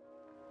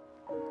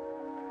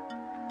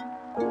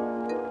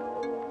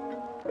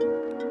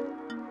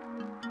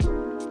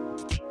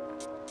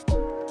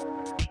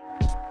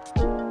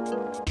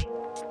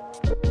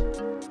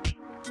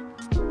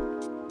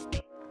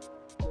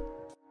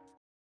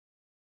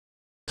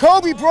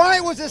 Kobe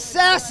Bryant was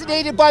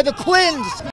assassinated by the Clintons.